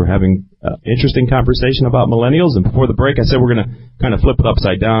audience. We're having interesting conversation about millennials. And before the break, I said we're going to kind of flip it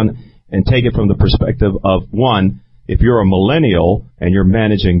upside down and take it from the perspective of, one, if you're a millennial and you're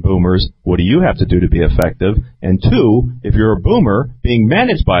managing boomers, what do you have to do to be effective? And two, if you're a boomer being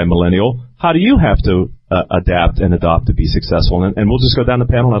managed by a millennial, how do you have to adapt and adopt to be successful? And we'll just go down the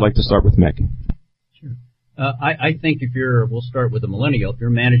panel. I'd like to start with Mick. Sure. I think we'll start with a millennial. If you're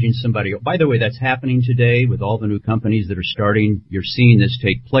managing somebody, by the way, that's happening today with all the new companies that are starting. You're seeing this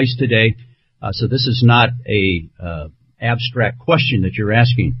take place today. So this is not a abstract question that you're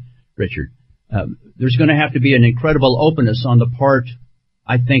asking, Richard. There's going to have to be an incredible openness on the part,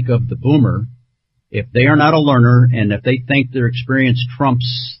 I think, of the boomer. If they are not a learner and if they think their experience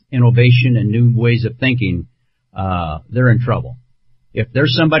trumps innovation and new ways of thinking, they're in trouble. If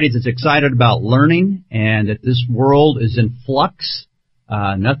there's somebody that's excited about learning and that this world is in flux,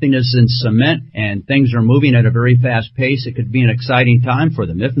 nothing is in cement and things are moving at a very fast pace, it could be an exciting time for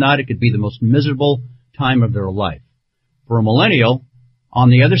them. If not, it could be the most miserable time of their life. For a millennial, on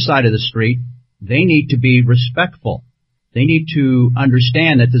the other side of the street, they need to be respectful. They need to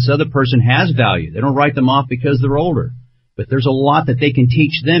understand that this other person has value. They don't write them off because they're older. But there's a lot that they can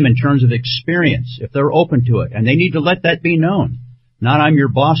teach them in terms of experience if they're open to it. And they need to let that be known. Not I'm your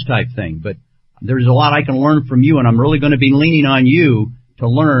boss type thing, but there's a lot I can learn from you, and I'm really going to be leaning on you to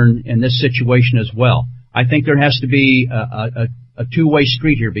learn in this situation as well. I think there has to be a two-way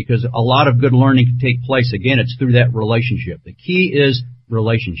street here because a lot of good learning can take place. Again, it's through that relationship. The key is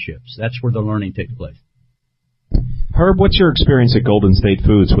relationships. That's where the learning takes place. Herb, what's your experience at Golden State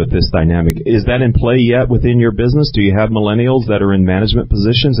Foods with this dynamic? Is that in play yet within your business? Do you have millennials that are in management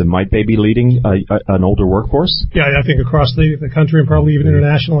positions, and might they be leading an older workforce? Yeah, I think across the country and probably even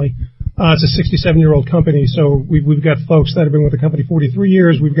internationally. It's a 67-year-old company, so we've got folks that have been with the company 43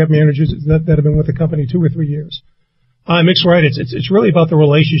 years. We've got managers that have been with the company 2 or 3 years. Mick's right. It's really about the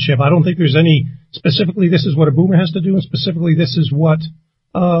relationship. I don't think there's any specifically this is what a boomer has to do, and specifically this is what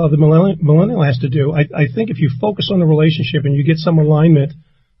the millennial has to do. I think if you focus on the relationship and you get some alignment,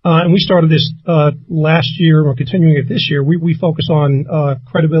 and we started this last year and we're continuing it this year, we focus on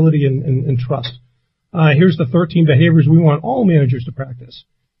credibility and trust. Here's the 13 behaviors we want all managers to practice.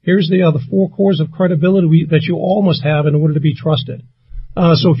 Here's the 4 cores of credibility that you all must have in order to be trusted.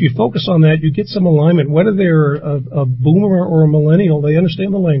 So if you focus on that, you get some alignment. Whether they're a boomer or a millennial, they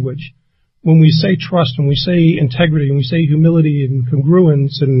understand the language. When we say trust, when we say integrity, when we say humility and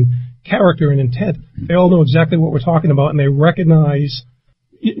congruence and character and intent, they all know exactly what we're talking about, and they recognize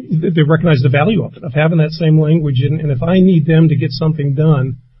the value of it, of having that same language. And if I need them to get something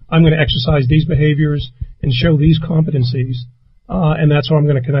done, I'm going to exercise these behaviors and show these competencies. and that's why I'm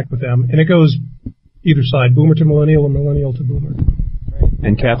going to connect with them. And it goes either side, boomer to millennial or millennial to boomer.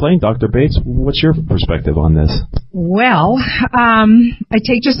 And Kathleen, Dr. Bates, what's your perspective on this? Well, I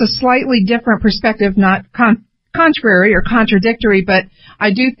take just a slightly different perspective, not contrary or contradictory, but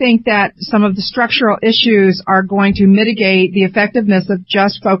I do think that some of the structural issues are going to mitigate the effectiveness of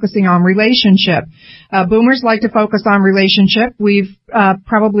just focusing on relationship. Boomers like to focus on relationship. We've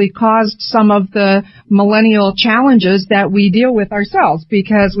probably caused some of the millennial challenges that we deal with ourselves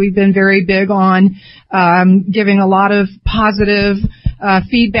because we've been very big on giving a lot of positive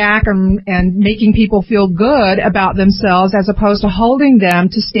feedback and making people feel good about themselves as opposed to holding them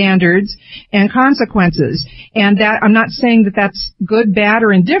to standards and consequences. And that I'm not saying that that's good, bad,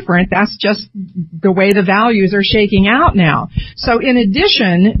 or indifferent. That's just the way the values are shaking out now. So in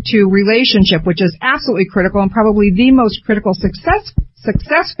addition to relationship, which is absolutely critical and probably the most critical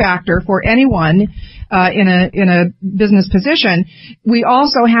success factor for anyone in a business position, we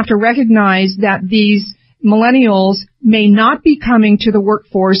also have to recognize that these millennials may not be coming to the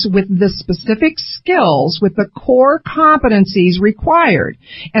workforce with the specific skills, with the core competencies required.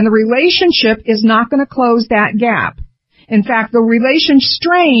 And the relationship is not going to close that gap. In fact, the relationship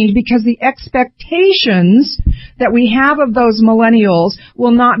strained because the expectations that we have of those millennials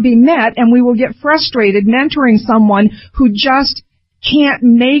will not be met, and we will get frustrated mentoring someone who just can't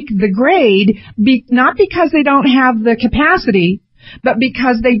make the grade, not because they don't have the capacity, but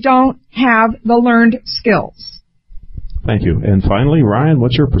because they don't have the learned skills. Thank you. And finally, Ryan,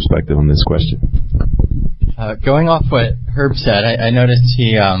 what's your perspective on this question? Going off what Herb said, I noticed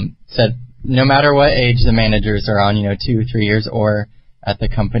he said no matter what age the managers are on, 2, 3 years, or at the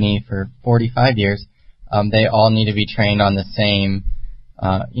company for 45 years, they all need to be trained on the same,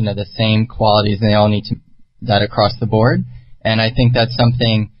 the same qualities, and they all need to that across the board. And I think that's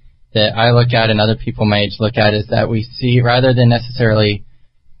something that I look at and other people my age look at, is that we see, rather than necessarily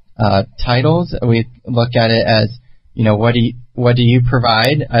titles, we look at it as, what do you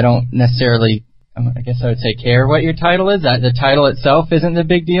provide? I don't necessarily, I guess I would say, care what your title is. That the title itself isn't the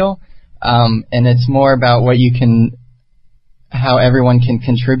big deal, and it's more about what you can, how everyone can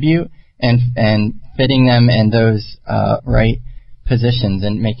contribute, and fitting them in those right positions,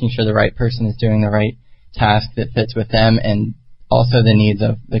 and making sure the right person is doing the right task that fits with them, and also the needs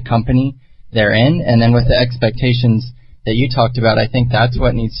of the company they're in. And then with the expectations that you talked about, I think that's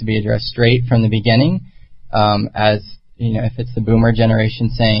what needs to be addressed straight from the beginning. As if it's the boomer generation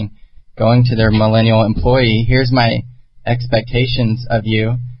saying, going to their millennial employee, here's my expectations of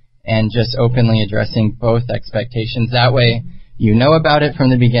you, and just openly addressing both expectations. That way you know about it from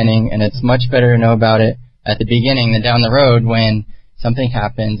the beginning, and it's much better to know about it at the beginning than down the road when something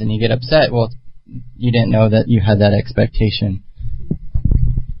happens and you get upset. Well, you didn't know that you had that expectation.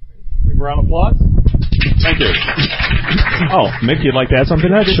 Big round of applause. Thank you. Oh, Mick, you'd like to add something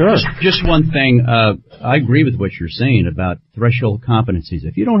to that? Sure. Just one thing. I agree with what you're saying about threshold competencies.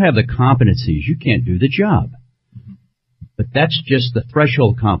 If you don't have the competencies, you can't do the job. But that's just the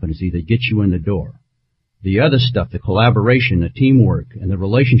threshold competency that gets you in the door. The other stuff, the collaboration, the teamwork, and the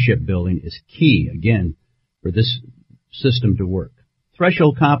relationship building is key, again, for this system to work.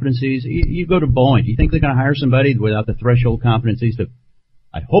 Threshold competencies, you go to Boeing. Do you think they're going to hire somebody without the threshold competencies?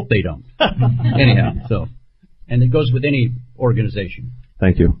 I hope they don't. Anyhow, and it goes with any organization.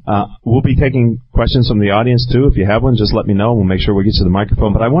 Thank you. We'll be taking questions from the audience too. If you have one, just let me know. We'll make sure we get to the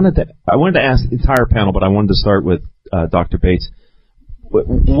microphone. But I wanted to ask the entire panel, but I wanted to start with Dr. Bates.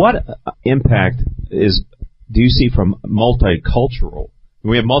 What impact do you see from multicultural?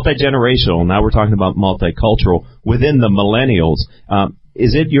 We have multi-generational. Now we're talking about multicultural within the millennials.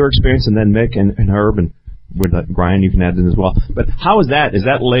 Is it your experience, and then Mick and Herb and Brian, you can add in as well. But how is that? Is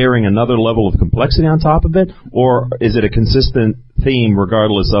that layering another level of complexity on top of it, or is it a consistent theme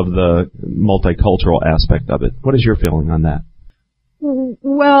regardless of the multicultural aspect of it? What is your feeling on that?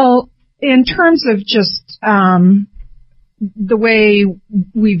 Well, in terms of just the way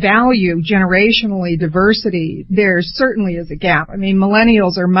we value generationally diversity, there certainly is a gap. I mean,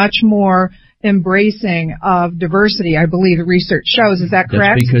 millennials are much more embracing of diversity, I believe the research shows. Is that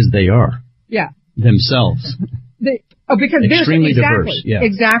correct? That's because they are. Yeah. Themselves. Because extremely diverse. Yeah.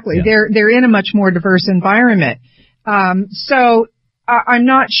 Exactly. Yeah. They're in a much more diverse environment. So I'm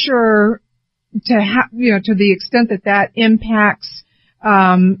not sure to the extent that impacts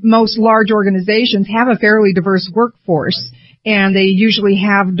most large organizations have a fairly diverse workforce, and they usually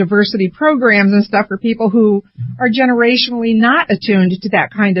have diversity programs and stuff for people who are generationally not attuned to that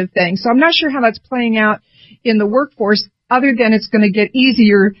kind of thing. So I'm not sure how that's playing out in the workforce, other than it's going to get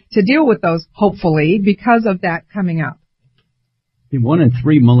easier to deal with those, hopefully, because of that coming up. 1 in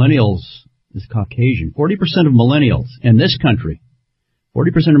 3 millennials is Caucasian. 40% of millennials in this country,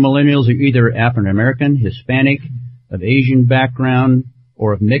 40% of millennials are either African American, Hispanic, of Asian background,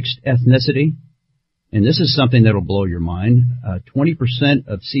 or of mixed ethnicity. And this is something that will blow your mind. 20%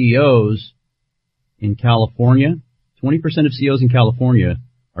 of CEOs in California, 20% of CEOs in California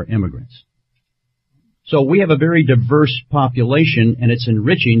are immigrants. So we have a very diverse population, and it's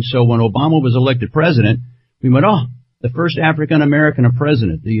enriching. So when Obama was elected president, we went, oh, the first African American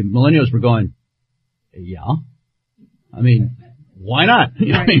president. The millennials were going, yeah. I mean, why not?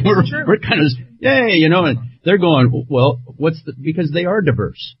 You know, I mean, we're kind of, yay, you know, and they're going, well, because they are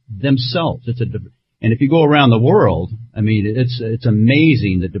diverse themselves. And if you go around the world, I mean, it's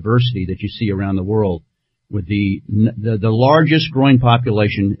amazing the diversity that you see around the world. With the largest growing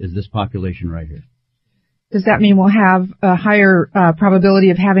population is this population right here. Does that mean we'll have a higher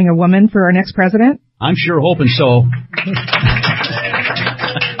probability of having a woman for our next president? I'm sure hoping so.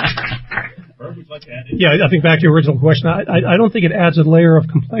 Yeah, I think back to your original question. I don't think it adds a layer of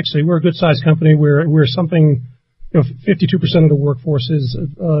complexity. We're a good-sized company. We're something, 52% of the workforce is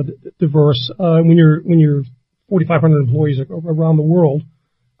diverse. When you're 4,500 employees around the world,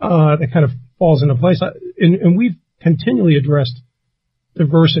 that kind of falls into place. And we've continually addressed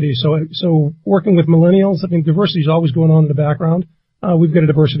diversity. So working with millennials, I think diversity is always going on in the background. We've got a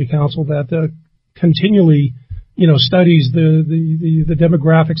diversity council that continually, studies the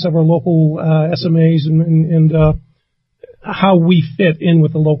demographics of our local SMAs and how we fit in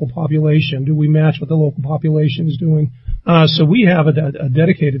with the local population. Do we match what the local population is doing? So we have a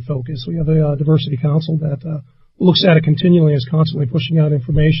dedicated focus. We have a diversity council that looks at it continually and is constantly pushing out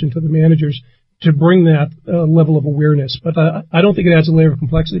information to the managers to bring that level of awareness. But I don't think it adds a layer of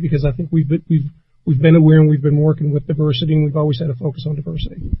complexity because I think we've been aware and we've been working with diversity and we've always had a focus on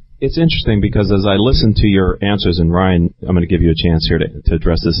diversity. It's interesting because as I listen to your answers, and Ryan, I'm going to give you a chance here to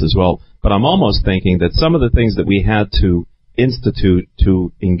address this as well, but I'm almost thinking that some of the things that we had to institute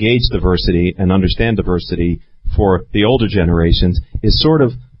to engage diversity and understand diversity for the older generations is sort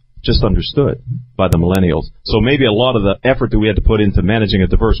of just understood by the millennials. So maybe a lot of the effort that we had to put into managing a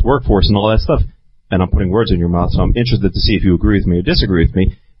diverse workforce and all that stuff, and I'm putting words in your mouth, so I'm interested to see if you agree with me or disagree with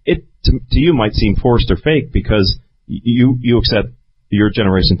me, it to you might seem forced or fake because you accept, your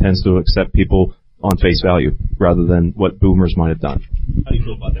generation tends to accept people on face value rather than what boomers might have done. How do you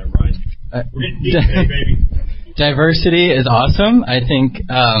feel about that, Ryan? We're getting deep today, baby. Diversity is awesome. I think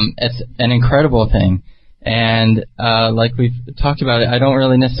it's an incredible thing. And like we've talked about it, I don't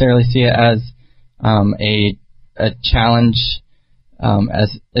really necessarily see it as a challenge.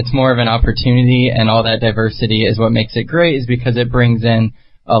 As it's more of an opportunity, and all that diversity is what makes it great, is because it brings in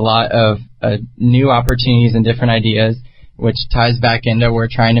a lot of new opportunities and different ideas, which ties back into we're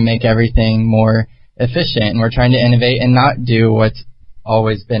trying to make everything more efficient, and we're trying to innovate and not do what's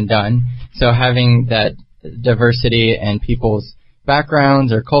always been done. So having that diversity and people's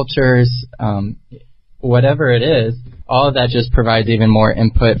backgrounds or cultures, whatever it is, all of that just provides even more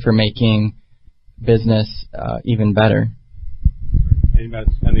input for making business even better.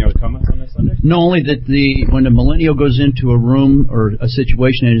 Any other comments on this subject? No, only that when a millennial goes into a room or a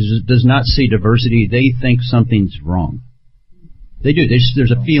situation and does not see diversity, they think something's wrong. They do.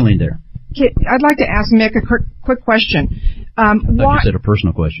 There's a feeling there. Okay, I'd like to ask Mick a quick question. I thought you said a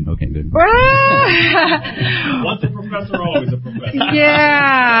personal question. Okay, good. Once a professor, always a professor.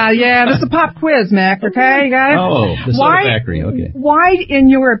 Yeah. This is a pop quiz, Mick. Okay, you got it? Oh, the soda factory. Okay. Why, in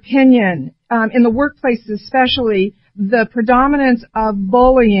your opinion, in the workplace especially, the predominance of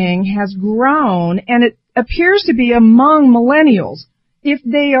bullying has grown, and it appears to be among millennials? If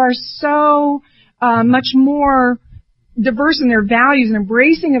they are so much more diverse in their values and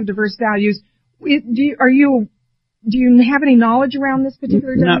embracing of diverse values, do you have any knowledge around this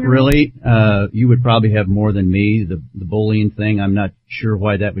particular dynamic? Not really. You would probably have more than me. The bullying thing, I'm not sure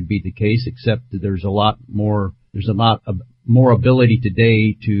why that would be the case, except that there's a lot more ability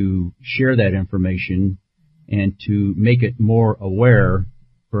today to share that information and to make it more aware,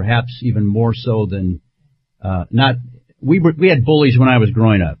 perhaps even more so than we had bullies when I was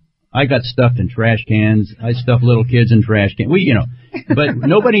growing up. I got stuffed in trash cans. I stuffed little kids in trash cans. But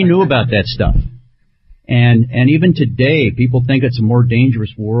nobody knew about that stuff. And even today, people think it's a more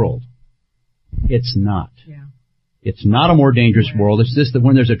dangerous world. It's not. Yeah. It's not a more dangerous world. It's just that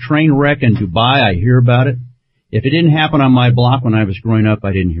when there's a train wreck in Dubai, I hear about it. If it didn't happen on my block when I was growing up,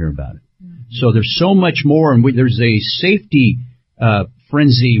 I didn't hear about it. Mm-hmm. So there's so much more, and there's a safety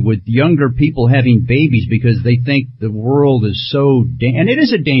frenzy with younger people having babies because they think the world is so and it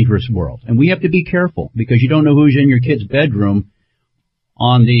is a dangerous world, and we have to be careful because you don't know who's in your kid's bedroom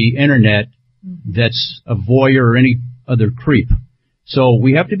on the internet that's a voyeur or any other creep. So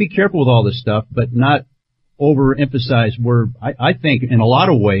we have to be careful with all this stuff, but not overemphasize where I think in a lot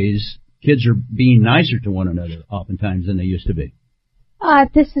of ways kids are being nicer to one another oftentimes than they used to be.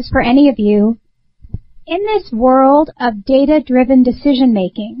 This is for any of you. In this world of data-driven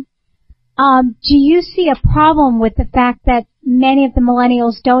decision-making, do you see a problem with the fact that many of the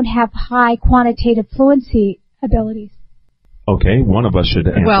millennials don't have high quantitative fluency abilities? Okay, one of us should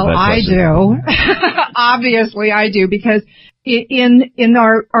answer that question. Well, I do. Obviously, I do, because in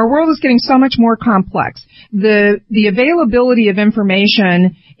our world is getting so much more complex. The availability of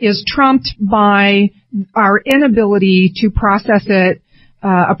information is trumped by our inability to process it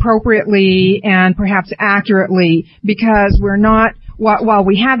appropriately and perhaps accurately, because we're not, while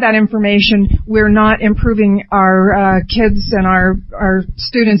we have that information, we're not improving our kids and our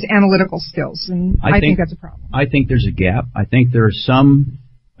students' analytical skills, and I think that's a problem. I think there's a gap. I think there are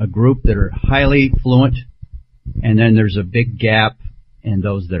a group that are highly fluent, and then there's a big gap in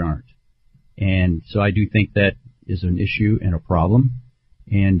those that aren't. And so I do think that is an issue and a problem,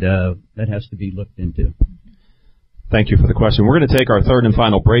 and that has to be looked into. Thank you for the question. We're going to take our third and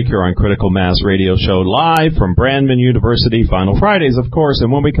final break here on Critical Mass Radio Show live from Brandman University, Final Fridays, of course.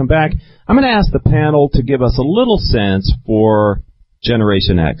 And when we come back, I'm going to ask the panel to give us a little sense for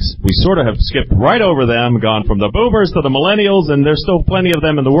Generation X. We sort of have skipped right over them, gone from the boomers to the millennials, and there's still plenty of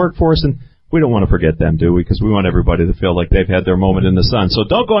them in the workforce, and we don't want to forget them, do we? Because we want everybody to feel like they've had their moment in the sun. So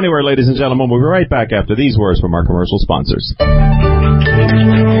don't go anywhere, ladies and gentlemen. We'll be right back after these words from our commercial sponsors.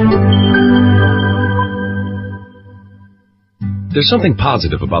 There's something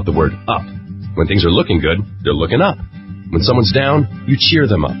positive about the word up. When things are looking good, they're looking up. When someone's down, you cheer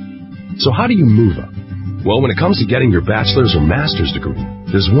them up. So how do you move up? Well, when it comes to getting your bachelor's or master's degree,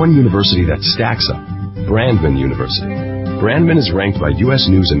 there's one university that stacks up, Brandman University. Brandman is ranked by U.S.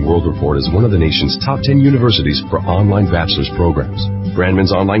 News & World Report as one of the nation's top 10 universities for online bachelor's programs.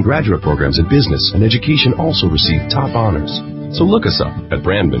 Brandman's online graduate programs in business and education also receive top honors. So look us up at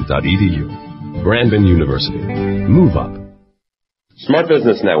brandman.edu. Brandman University. Move up. Smart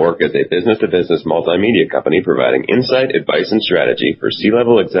Business Network is a business-to-business multimedia company providing insight, advice, and strategy for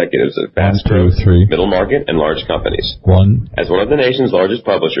C-level executives of fast-growth, middle market, and large companies. As one of the nation's largest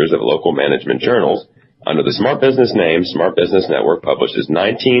publishers of local management journals, under the Smart Business name, Smart Business Network publishes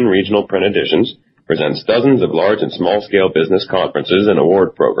 19 regional print editions, presents dozens of large and small-scale business conferences and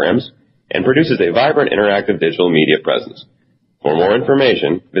award programs, and produces a vibrant interactive digital media presence. For more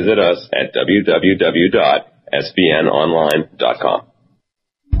information, visit us at www.sbnonline.com.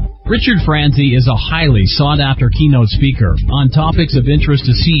 Richard Franzi is a highly sought-after keynote speaker on topics of interest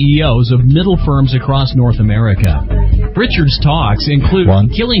to CEOs of middle firms across North America. Richard's talks include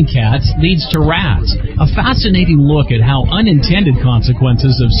Killing Cats Leads to Rats, a fascinating look at how unintended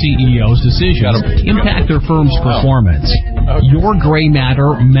consequences of CEOs' decisions impact their firm's performance. Your Gray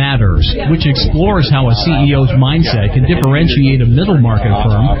Matter Matters, which explores how a CEO's mindset can differentiate a middle market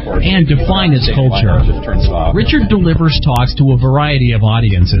firm and define its culture. Richard delivers talks to a variety of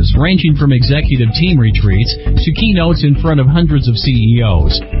audiences, ranging from executive team retreats to keynotes in front of hundreds of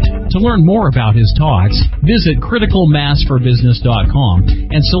CEOs. To learn more about his talks, visit criticalmassforbusiness.com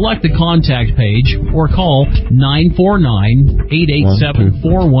and select the contact page or call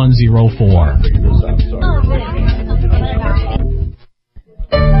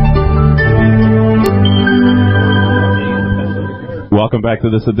Welcome back to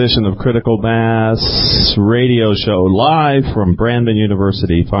this edition of Critical Mass Radio Show live from Brandman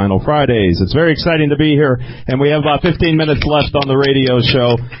University, Final Fridays. It's very exciting to be here, and we have about 15 minutes left on the radio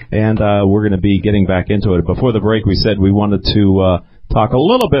show, and we're going to be getting back into it. Before the break, we said we wanted to talk a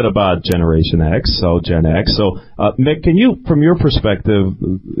little bit about Generation X, so Gen X. So, Mick, can you, from your perspective,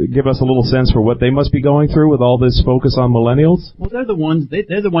 give us a little sense for what they must be going through with all this focus on millennials? Well, they're the ones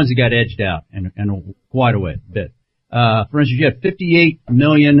that got edged out, and quite a bit. For instance, you have 58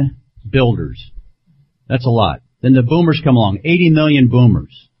 million builders. That's a lot. Then the boomers come along, 80 million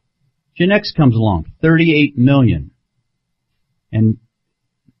boomers. Gen X comes along, 38 million. And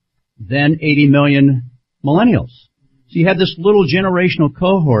then 80 million millennials. So you have this little generational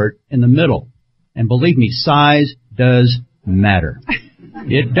cohort in the middle. And believe me, size does matter.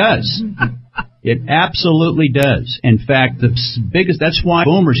 It does. It absolutely does. In fact, the biggest, that's why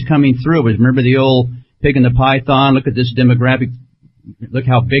boomers coming through is, remember the old pig in the python, look at this demographic, look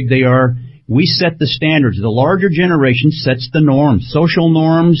how big they are. We set the standards. The larger generation sets the norms, social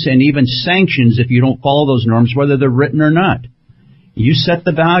norms, and even sanctions if you don't follow those norms, whether they're written or not. You set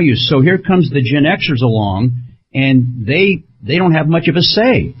the values. So here comes the Gen Xers along, and they don't have much of a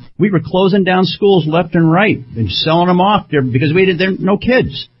say. We were closing down schools left and right and selling them off there because there no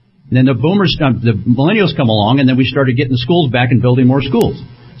kids. And then the millennials come along, and then we started getting the schools back and building more schools.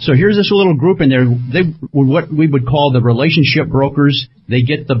 So here's this little group in there. They were what we would call the relationship brokers. They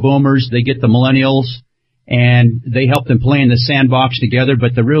get the boomers, they get the millennials, and they help them play in the sandbox together.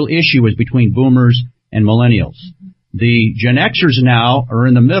 But the real issue is between boomers and millennials. The Gen Xers now are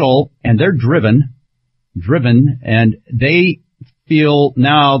in the middle, and they're driven, and they feel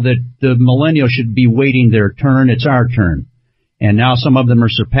now that the millennials should be waiting their turn. It's our turn. And now some of them are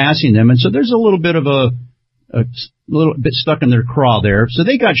surpassing them. And so there's a little bit of a little bit stuck in their craw there. So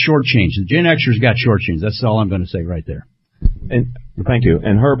they got shortchanged. The Gen Xers got shortchanged. That's all I'm going to say right there. And thank you.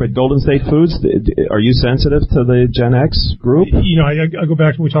 And Herb, at Golden State Foods, are you sensitive to the Gen X group? I go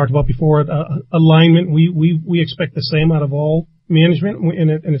back to what we talked about before. Alignment. We expect the same out of all management,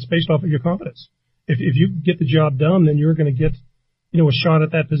 and it's based off of your competence. If you get the job done, then you're going to get a shot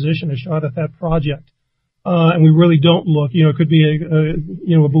at that position, a shot at that project. And we really don't look, it could be a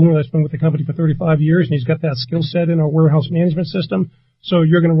boomer that's been with the company for 35 years and he's got that skill set in our warehouse management system. So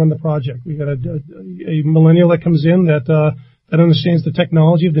you're going to run the project. We got a millennial that comes in that understands the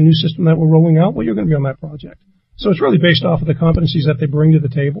technology of the new system that we're rolling out. Well, you're going to be on that project. So it's really based off of the competencies that they bring to the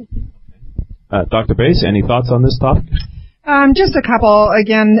table. Dr. Bates, any thoughts on this topic? Just a couple.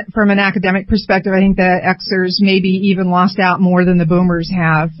 Again, from an academic perspective, I think the Xers maybe even lost out more than the boomers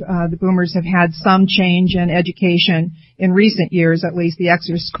have. The boomers have had some change in education in recent years, at least. The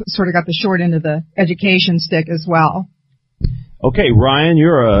Xers sort of got the short end of the education stick as well. Okay, Ryan,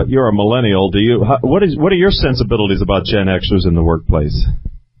 you're a millennial. What are your sensibilities about Gen Xers in the workplace?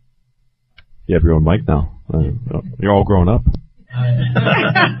 You have your own mic now. You're all grown up.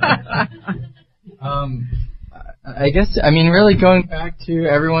 I guess, really going back to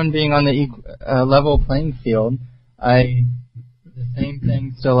everyone being on the level playing field, the same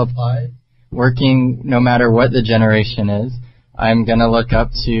thing still applies. Working no matter what the generation is, I'm going to look up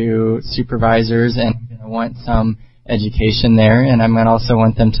to supervisors and I'm going to want some education there, and I'm going to also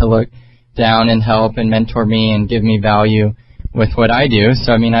want them to look down and help and mentor me and give me value with what I do.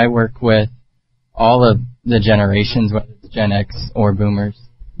 So, I work with all of the generations, whether it's Gen X or boomers.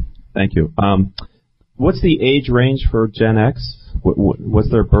 Thank you. What's the age range for Gen X? What's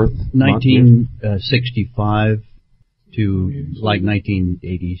their birth? 1965 to like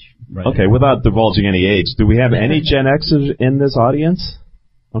 1980s. Right. Okay, without divulging any age, do we have any Gen Xers in this audience?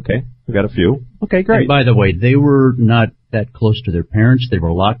 Okay, we got a few. Okay, great. And by the way, they were not that close to their parents. They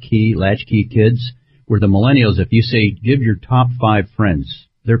were latchkey kids. Where the millennials, if you say, give your top 5 friends,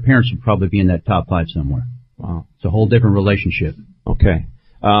 their parents would probably be in that top 5 somewhere. Wow. It's a whole different relationship. Okay.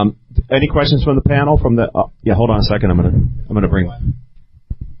 Any questions from the panel? Hold on a second. I'm gonna bring. I'm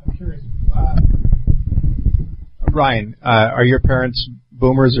curious. Ryan, are your parents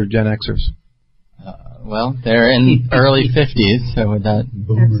boomers or Gen Xers? Well, they're in early 50s, so with that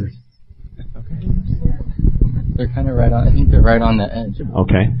boomers. Okay. They're kind of right on. I think they're right on the edge.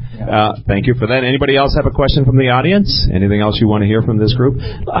 Okay. Yeah. Thank you for that. Anybody else have a question from the audience? Anything else you want to hear from this group?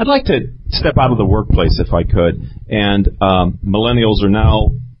 I'd like to step out of the workplace if I could. And millennials are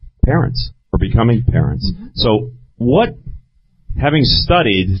now parents or becoming parents. Mm-hmm. So having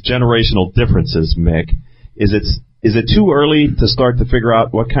studied generational differences, Mick, is it too early to start to figure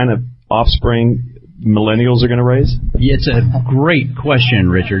out what kind of offspring millennials are going to raise? Yeah, it's a great question,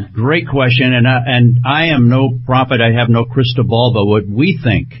 Richard. Great question. And I am no prophet. I have no crystal ball. But what we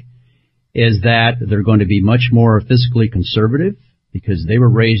think is that they're going to be much more fiscally conservative because they were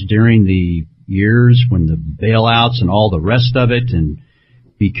raised during the years when the bailouts and all the rest of it. And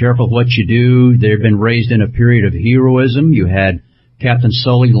be careful what you do. They've been raised in a period of heroism. You had Captain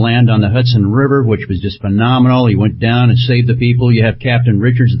Sully land on the Hudson River, which was just phenomenal. He went down and saved the people. You have Captain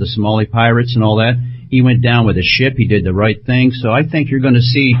Richards of the Somali pirates and all that. He went down with a ship. He did the right thing. So I think you're going to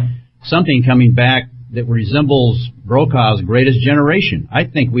see something coming back that resembles Brokaw's Greatest Generation. I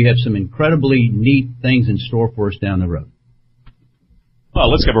think we have some incredibly neat things in store for us down the road. Well,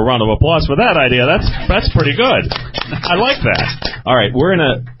 let's give a round of applause for that idea. That's pretty good. I like that. All right, we're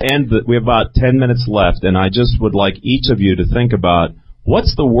going to end. We have about 10 minutes left, and I just would like each of you to think about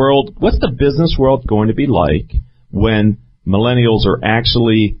what's the business world going to be like when millennials are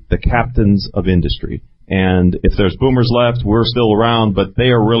actually the captains of industry. And if there's boomers left, we're still around, but they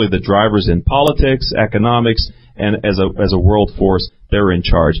are really the drivers in politics, economics, and as a world force, they're in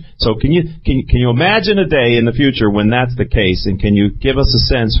charge. So can you imagine a day in the future when that's the case, and can you give us a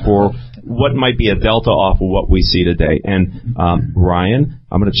sense for what might be a delta off of what we see today? And Ryan,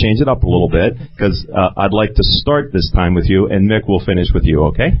 I'm going to change it up a little bit because I'd like to start this time with you, and Mick will finish with you.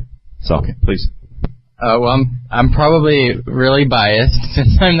 Okay? So please. Well, I'm probably really biased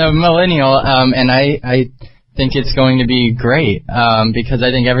since I'm the millennial, and I think it's going to be great because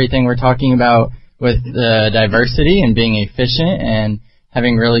I think everything we're talking about with diversity and being efficient and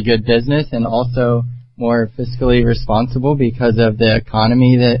having really good business and also more fiscally responsible because of the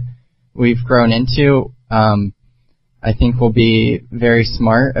economy that we've grown into, I think we'll be very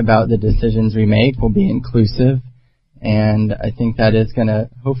smart about the decisions we make. We'll be inclusive, and I think that is going to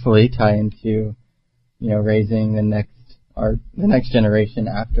hopefully tie into, raising the next generation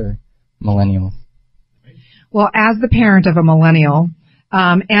after millennials. Well, as the parent of a millennial,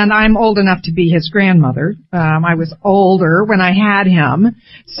 and I'm old enough to be his grandmother. I was older when I had him,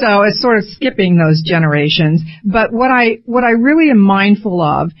 so it's sort of skipping those generations. But what I really am mindful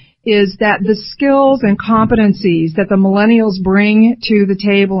of is that the skills and competencies that the millennials bring to the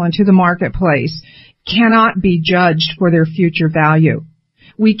table and to the marketplace cannot be judged for their future value.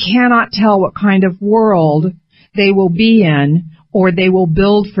 We cannot tell what kind of world they will be in or they will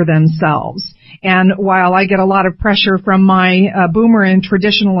build for themselves. And while I get a lot of pressure from my boomer and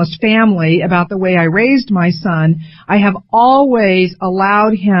traditionalist family about the way I raised my son, I have always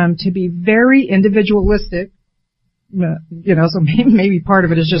allowed him to be very individualistic, so maybe part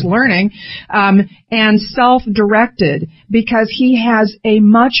of it is just learning, and self-directed, because he has a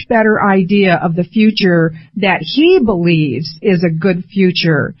much better idea of the future that he believes is a good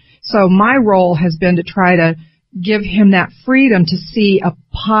future. So my role has been to try to give him that freedom to see a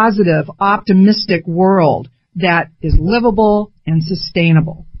positive, optimistic world that is livable and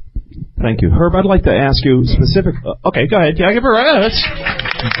sustainable. Thank you. Herb, I'd like to ask you specific... okay, go ahead. Yeah, that's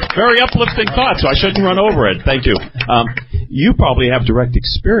very uplifting thought, so I shouldn't run over it. Thank you. You probably have direct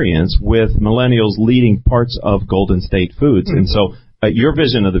experience with millennials leading parts of Golden State Foods, and so your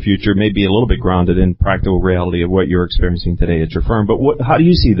vision of the future may be a little bit grounded in practical reality of what you're experiencing today at your firm, but how do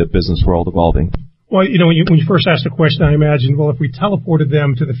you see the business world evolving? Well, when you first asked the question, I imagined, well, if we teleported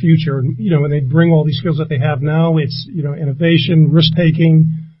them to the future, and they bring all these skills that they have now, it's, innovation, risk-taking,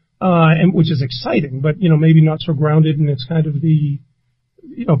 and which is exciting, but, maybe not so grounded, and it's kind of the,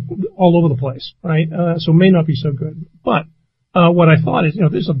 all over the place, right? So it may not be so good. But, what I thought is,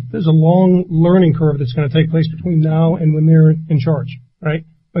 there's a long learning curve that's going to take place between now and when they're in charge, right?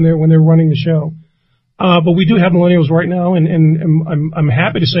 When they're running the show. But we do have millennials right now, and I'm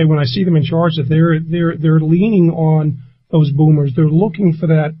happy to say when I see them in charge that they're leaning on those boomers. They're looking for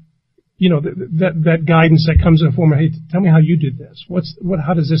that, that guidance that comes in the form of, hey, tell me how you did this.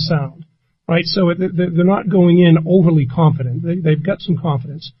 How does this sound? Right? So they're not going in overly confident. They've got some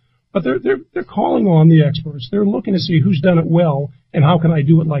confidence, but they're calling on the experts. They're looking to see who's done it well and how can I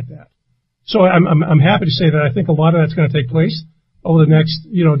do it like that. So I'm happy to say that I think a lot of that's going to take place over the next,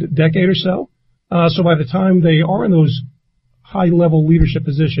 decade or so. So by the time they are in those high-level leadership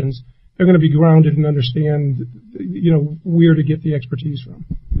positions, they're going to be grounded and understand, where to get the expertise from.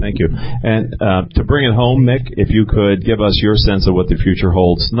 Thank you. And to bring it home, Mick, if you could give us your sense of what the future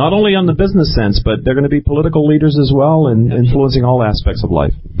holds, not only on the business sense, but they're going to be political leaders as well and influencing all aspects of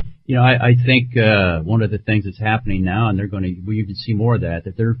life. I think one of the things that's happening now, and we even see more of that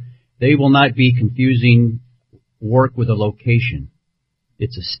they will not be confusing work with a location.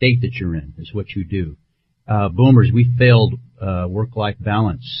 It's a state that you're in, is what you do. Boomers, we failed work-life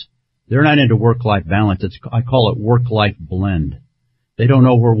balance. They're not into work-life balance. I call it work-life blend. They don't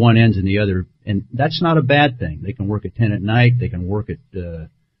know where one ends and the other, and that's not a bad thing. They can work at 10 at night. They can work at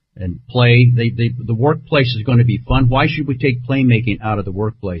and play. The workplace is going to be fun. Why should we take playmaking out of the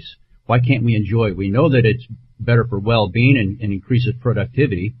workplace? Why can't we enjoy it? We know that it's better for well-being and increases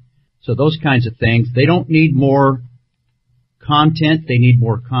productivity. So those kinds of things. They don't need more content, they need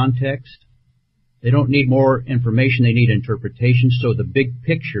more context. They don't need more information, they need interpretation. So the big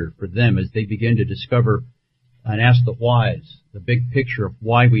picture for them as they begin to discover and ask the whys, the big picture of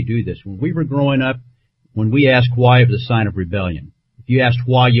why we do this. When we were growing up, when we asked why, it was a sign of rebellion. If you asked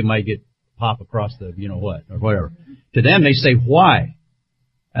why, you might get pop across the what or whatever. To them, they say why.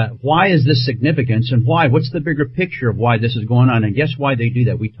 Why is this significance and why? What's the bigger picture of why this is going on? And guess why they do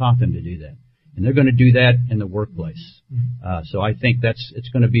that? We taught them to do that. And they're going to do that in the workplace. So I think it's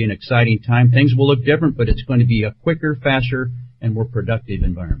going to be an exciting time. Things will look different, but it's going to be a quicker, faster, and more productive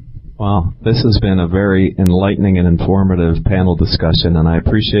environment. Wow, this has been a very enlightening and informative panel discussion, and I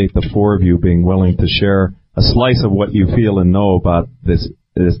appreciate the four of you being willing to share a slice of what you feel and know about this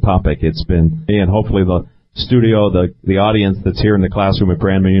topic. It's been, and hopefully the studio, the audience that's here in the classroom at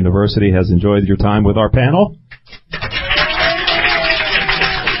Brandman University has enjoyed your time with our panel.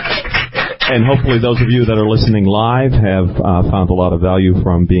 And hopefully those of you that are listening live have found a lot of value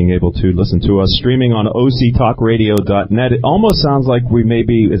from being able to listen to us streaming on octalkradio.net. It almost sounds like we may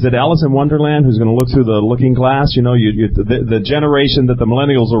be, is it Alice in Wonderland who's going to look through the looking glass? You know, the generation that the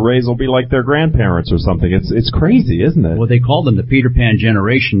millennials will raise will be like their grandparents or something. It's crazy, isn't it? Well, they called them the Peter Pan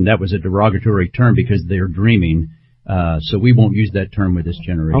generation. That was a derogatory term because they're dreaming. So we won't use that term with this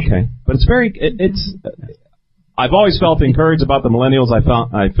generation. Okay. But I've always felt encouraged about the millennials.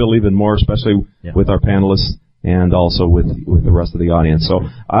 I feel even more, especially with our panelists and also with the rest of the audience. So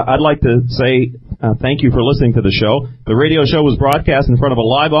I'd like to say thank you for listening to the show. The radio show was broadcast in front of a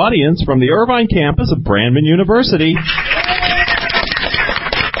live audience from the Irvine campus of Brandman University.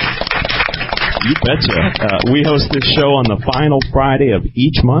 You betcha. We host this show on the final Friday of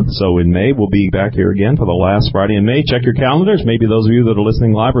each month, so in May we'll be back here again for the last Friday in May. Check your calendars. Maybe those of you that are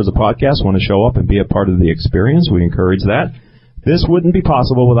listening live or as a podcast want to show up and be a part of the experience. We encourage that. This wouldn't be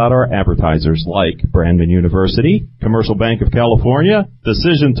possible without our advertisers like Brandman University, Commercial Bank of California,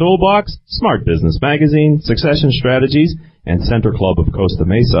 Decision Toolbox, Smart Business Magazine, Succession Strategies, and Center Club of Costa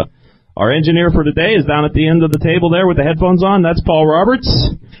Mesa. Our engineer for today is down at the end of the table there with the headphones on. That's Paul Roberts.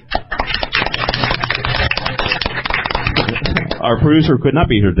 Our producer could not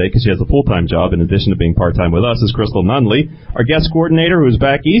be here today because she has a full-time job in addition to being part-time with us is Crystal Nunley. Our guest coordinator, who's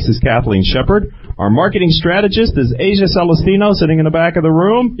back east, is Kathleen Shepard. Our marketing strategist is Asia Celestino, sitting in the back of the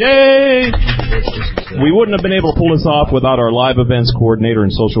room. Yay! We wouldn't have been able to pull this off without our live events coordinator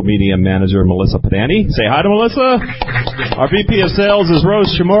and social media manager, Melissa Padani. Say hi to Melissa. Our VP of Sales is Rose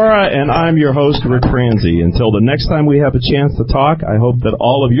Shimura, and I'm your host, Rick Franzi. Until the next time we have a chance to talk, I hope that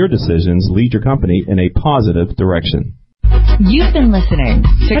all of your decisions lead your company in a positive direction. You've been listening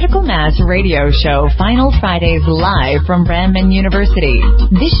to Critical Mass Radio Show Final Fridays live from Brandman University.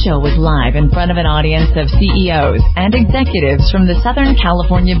 This show was live in front of an audience of CEOs and executives from the Southern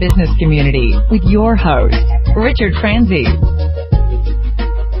California business community with your host, Richard Franzi.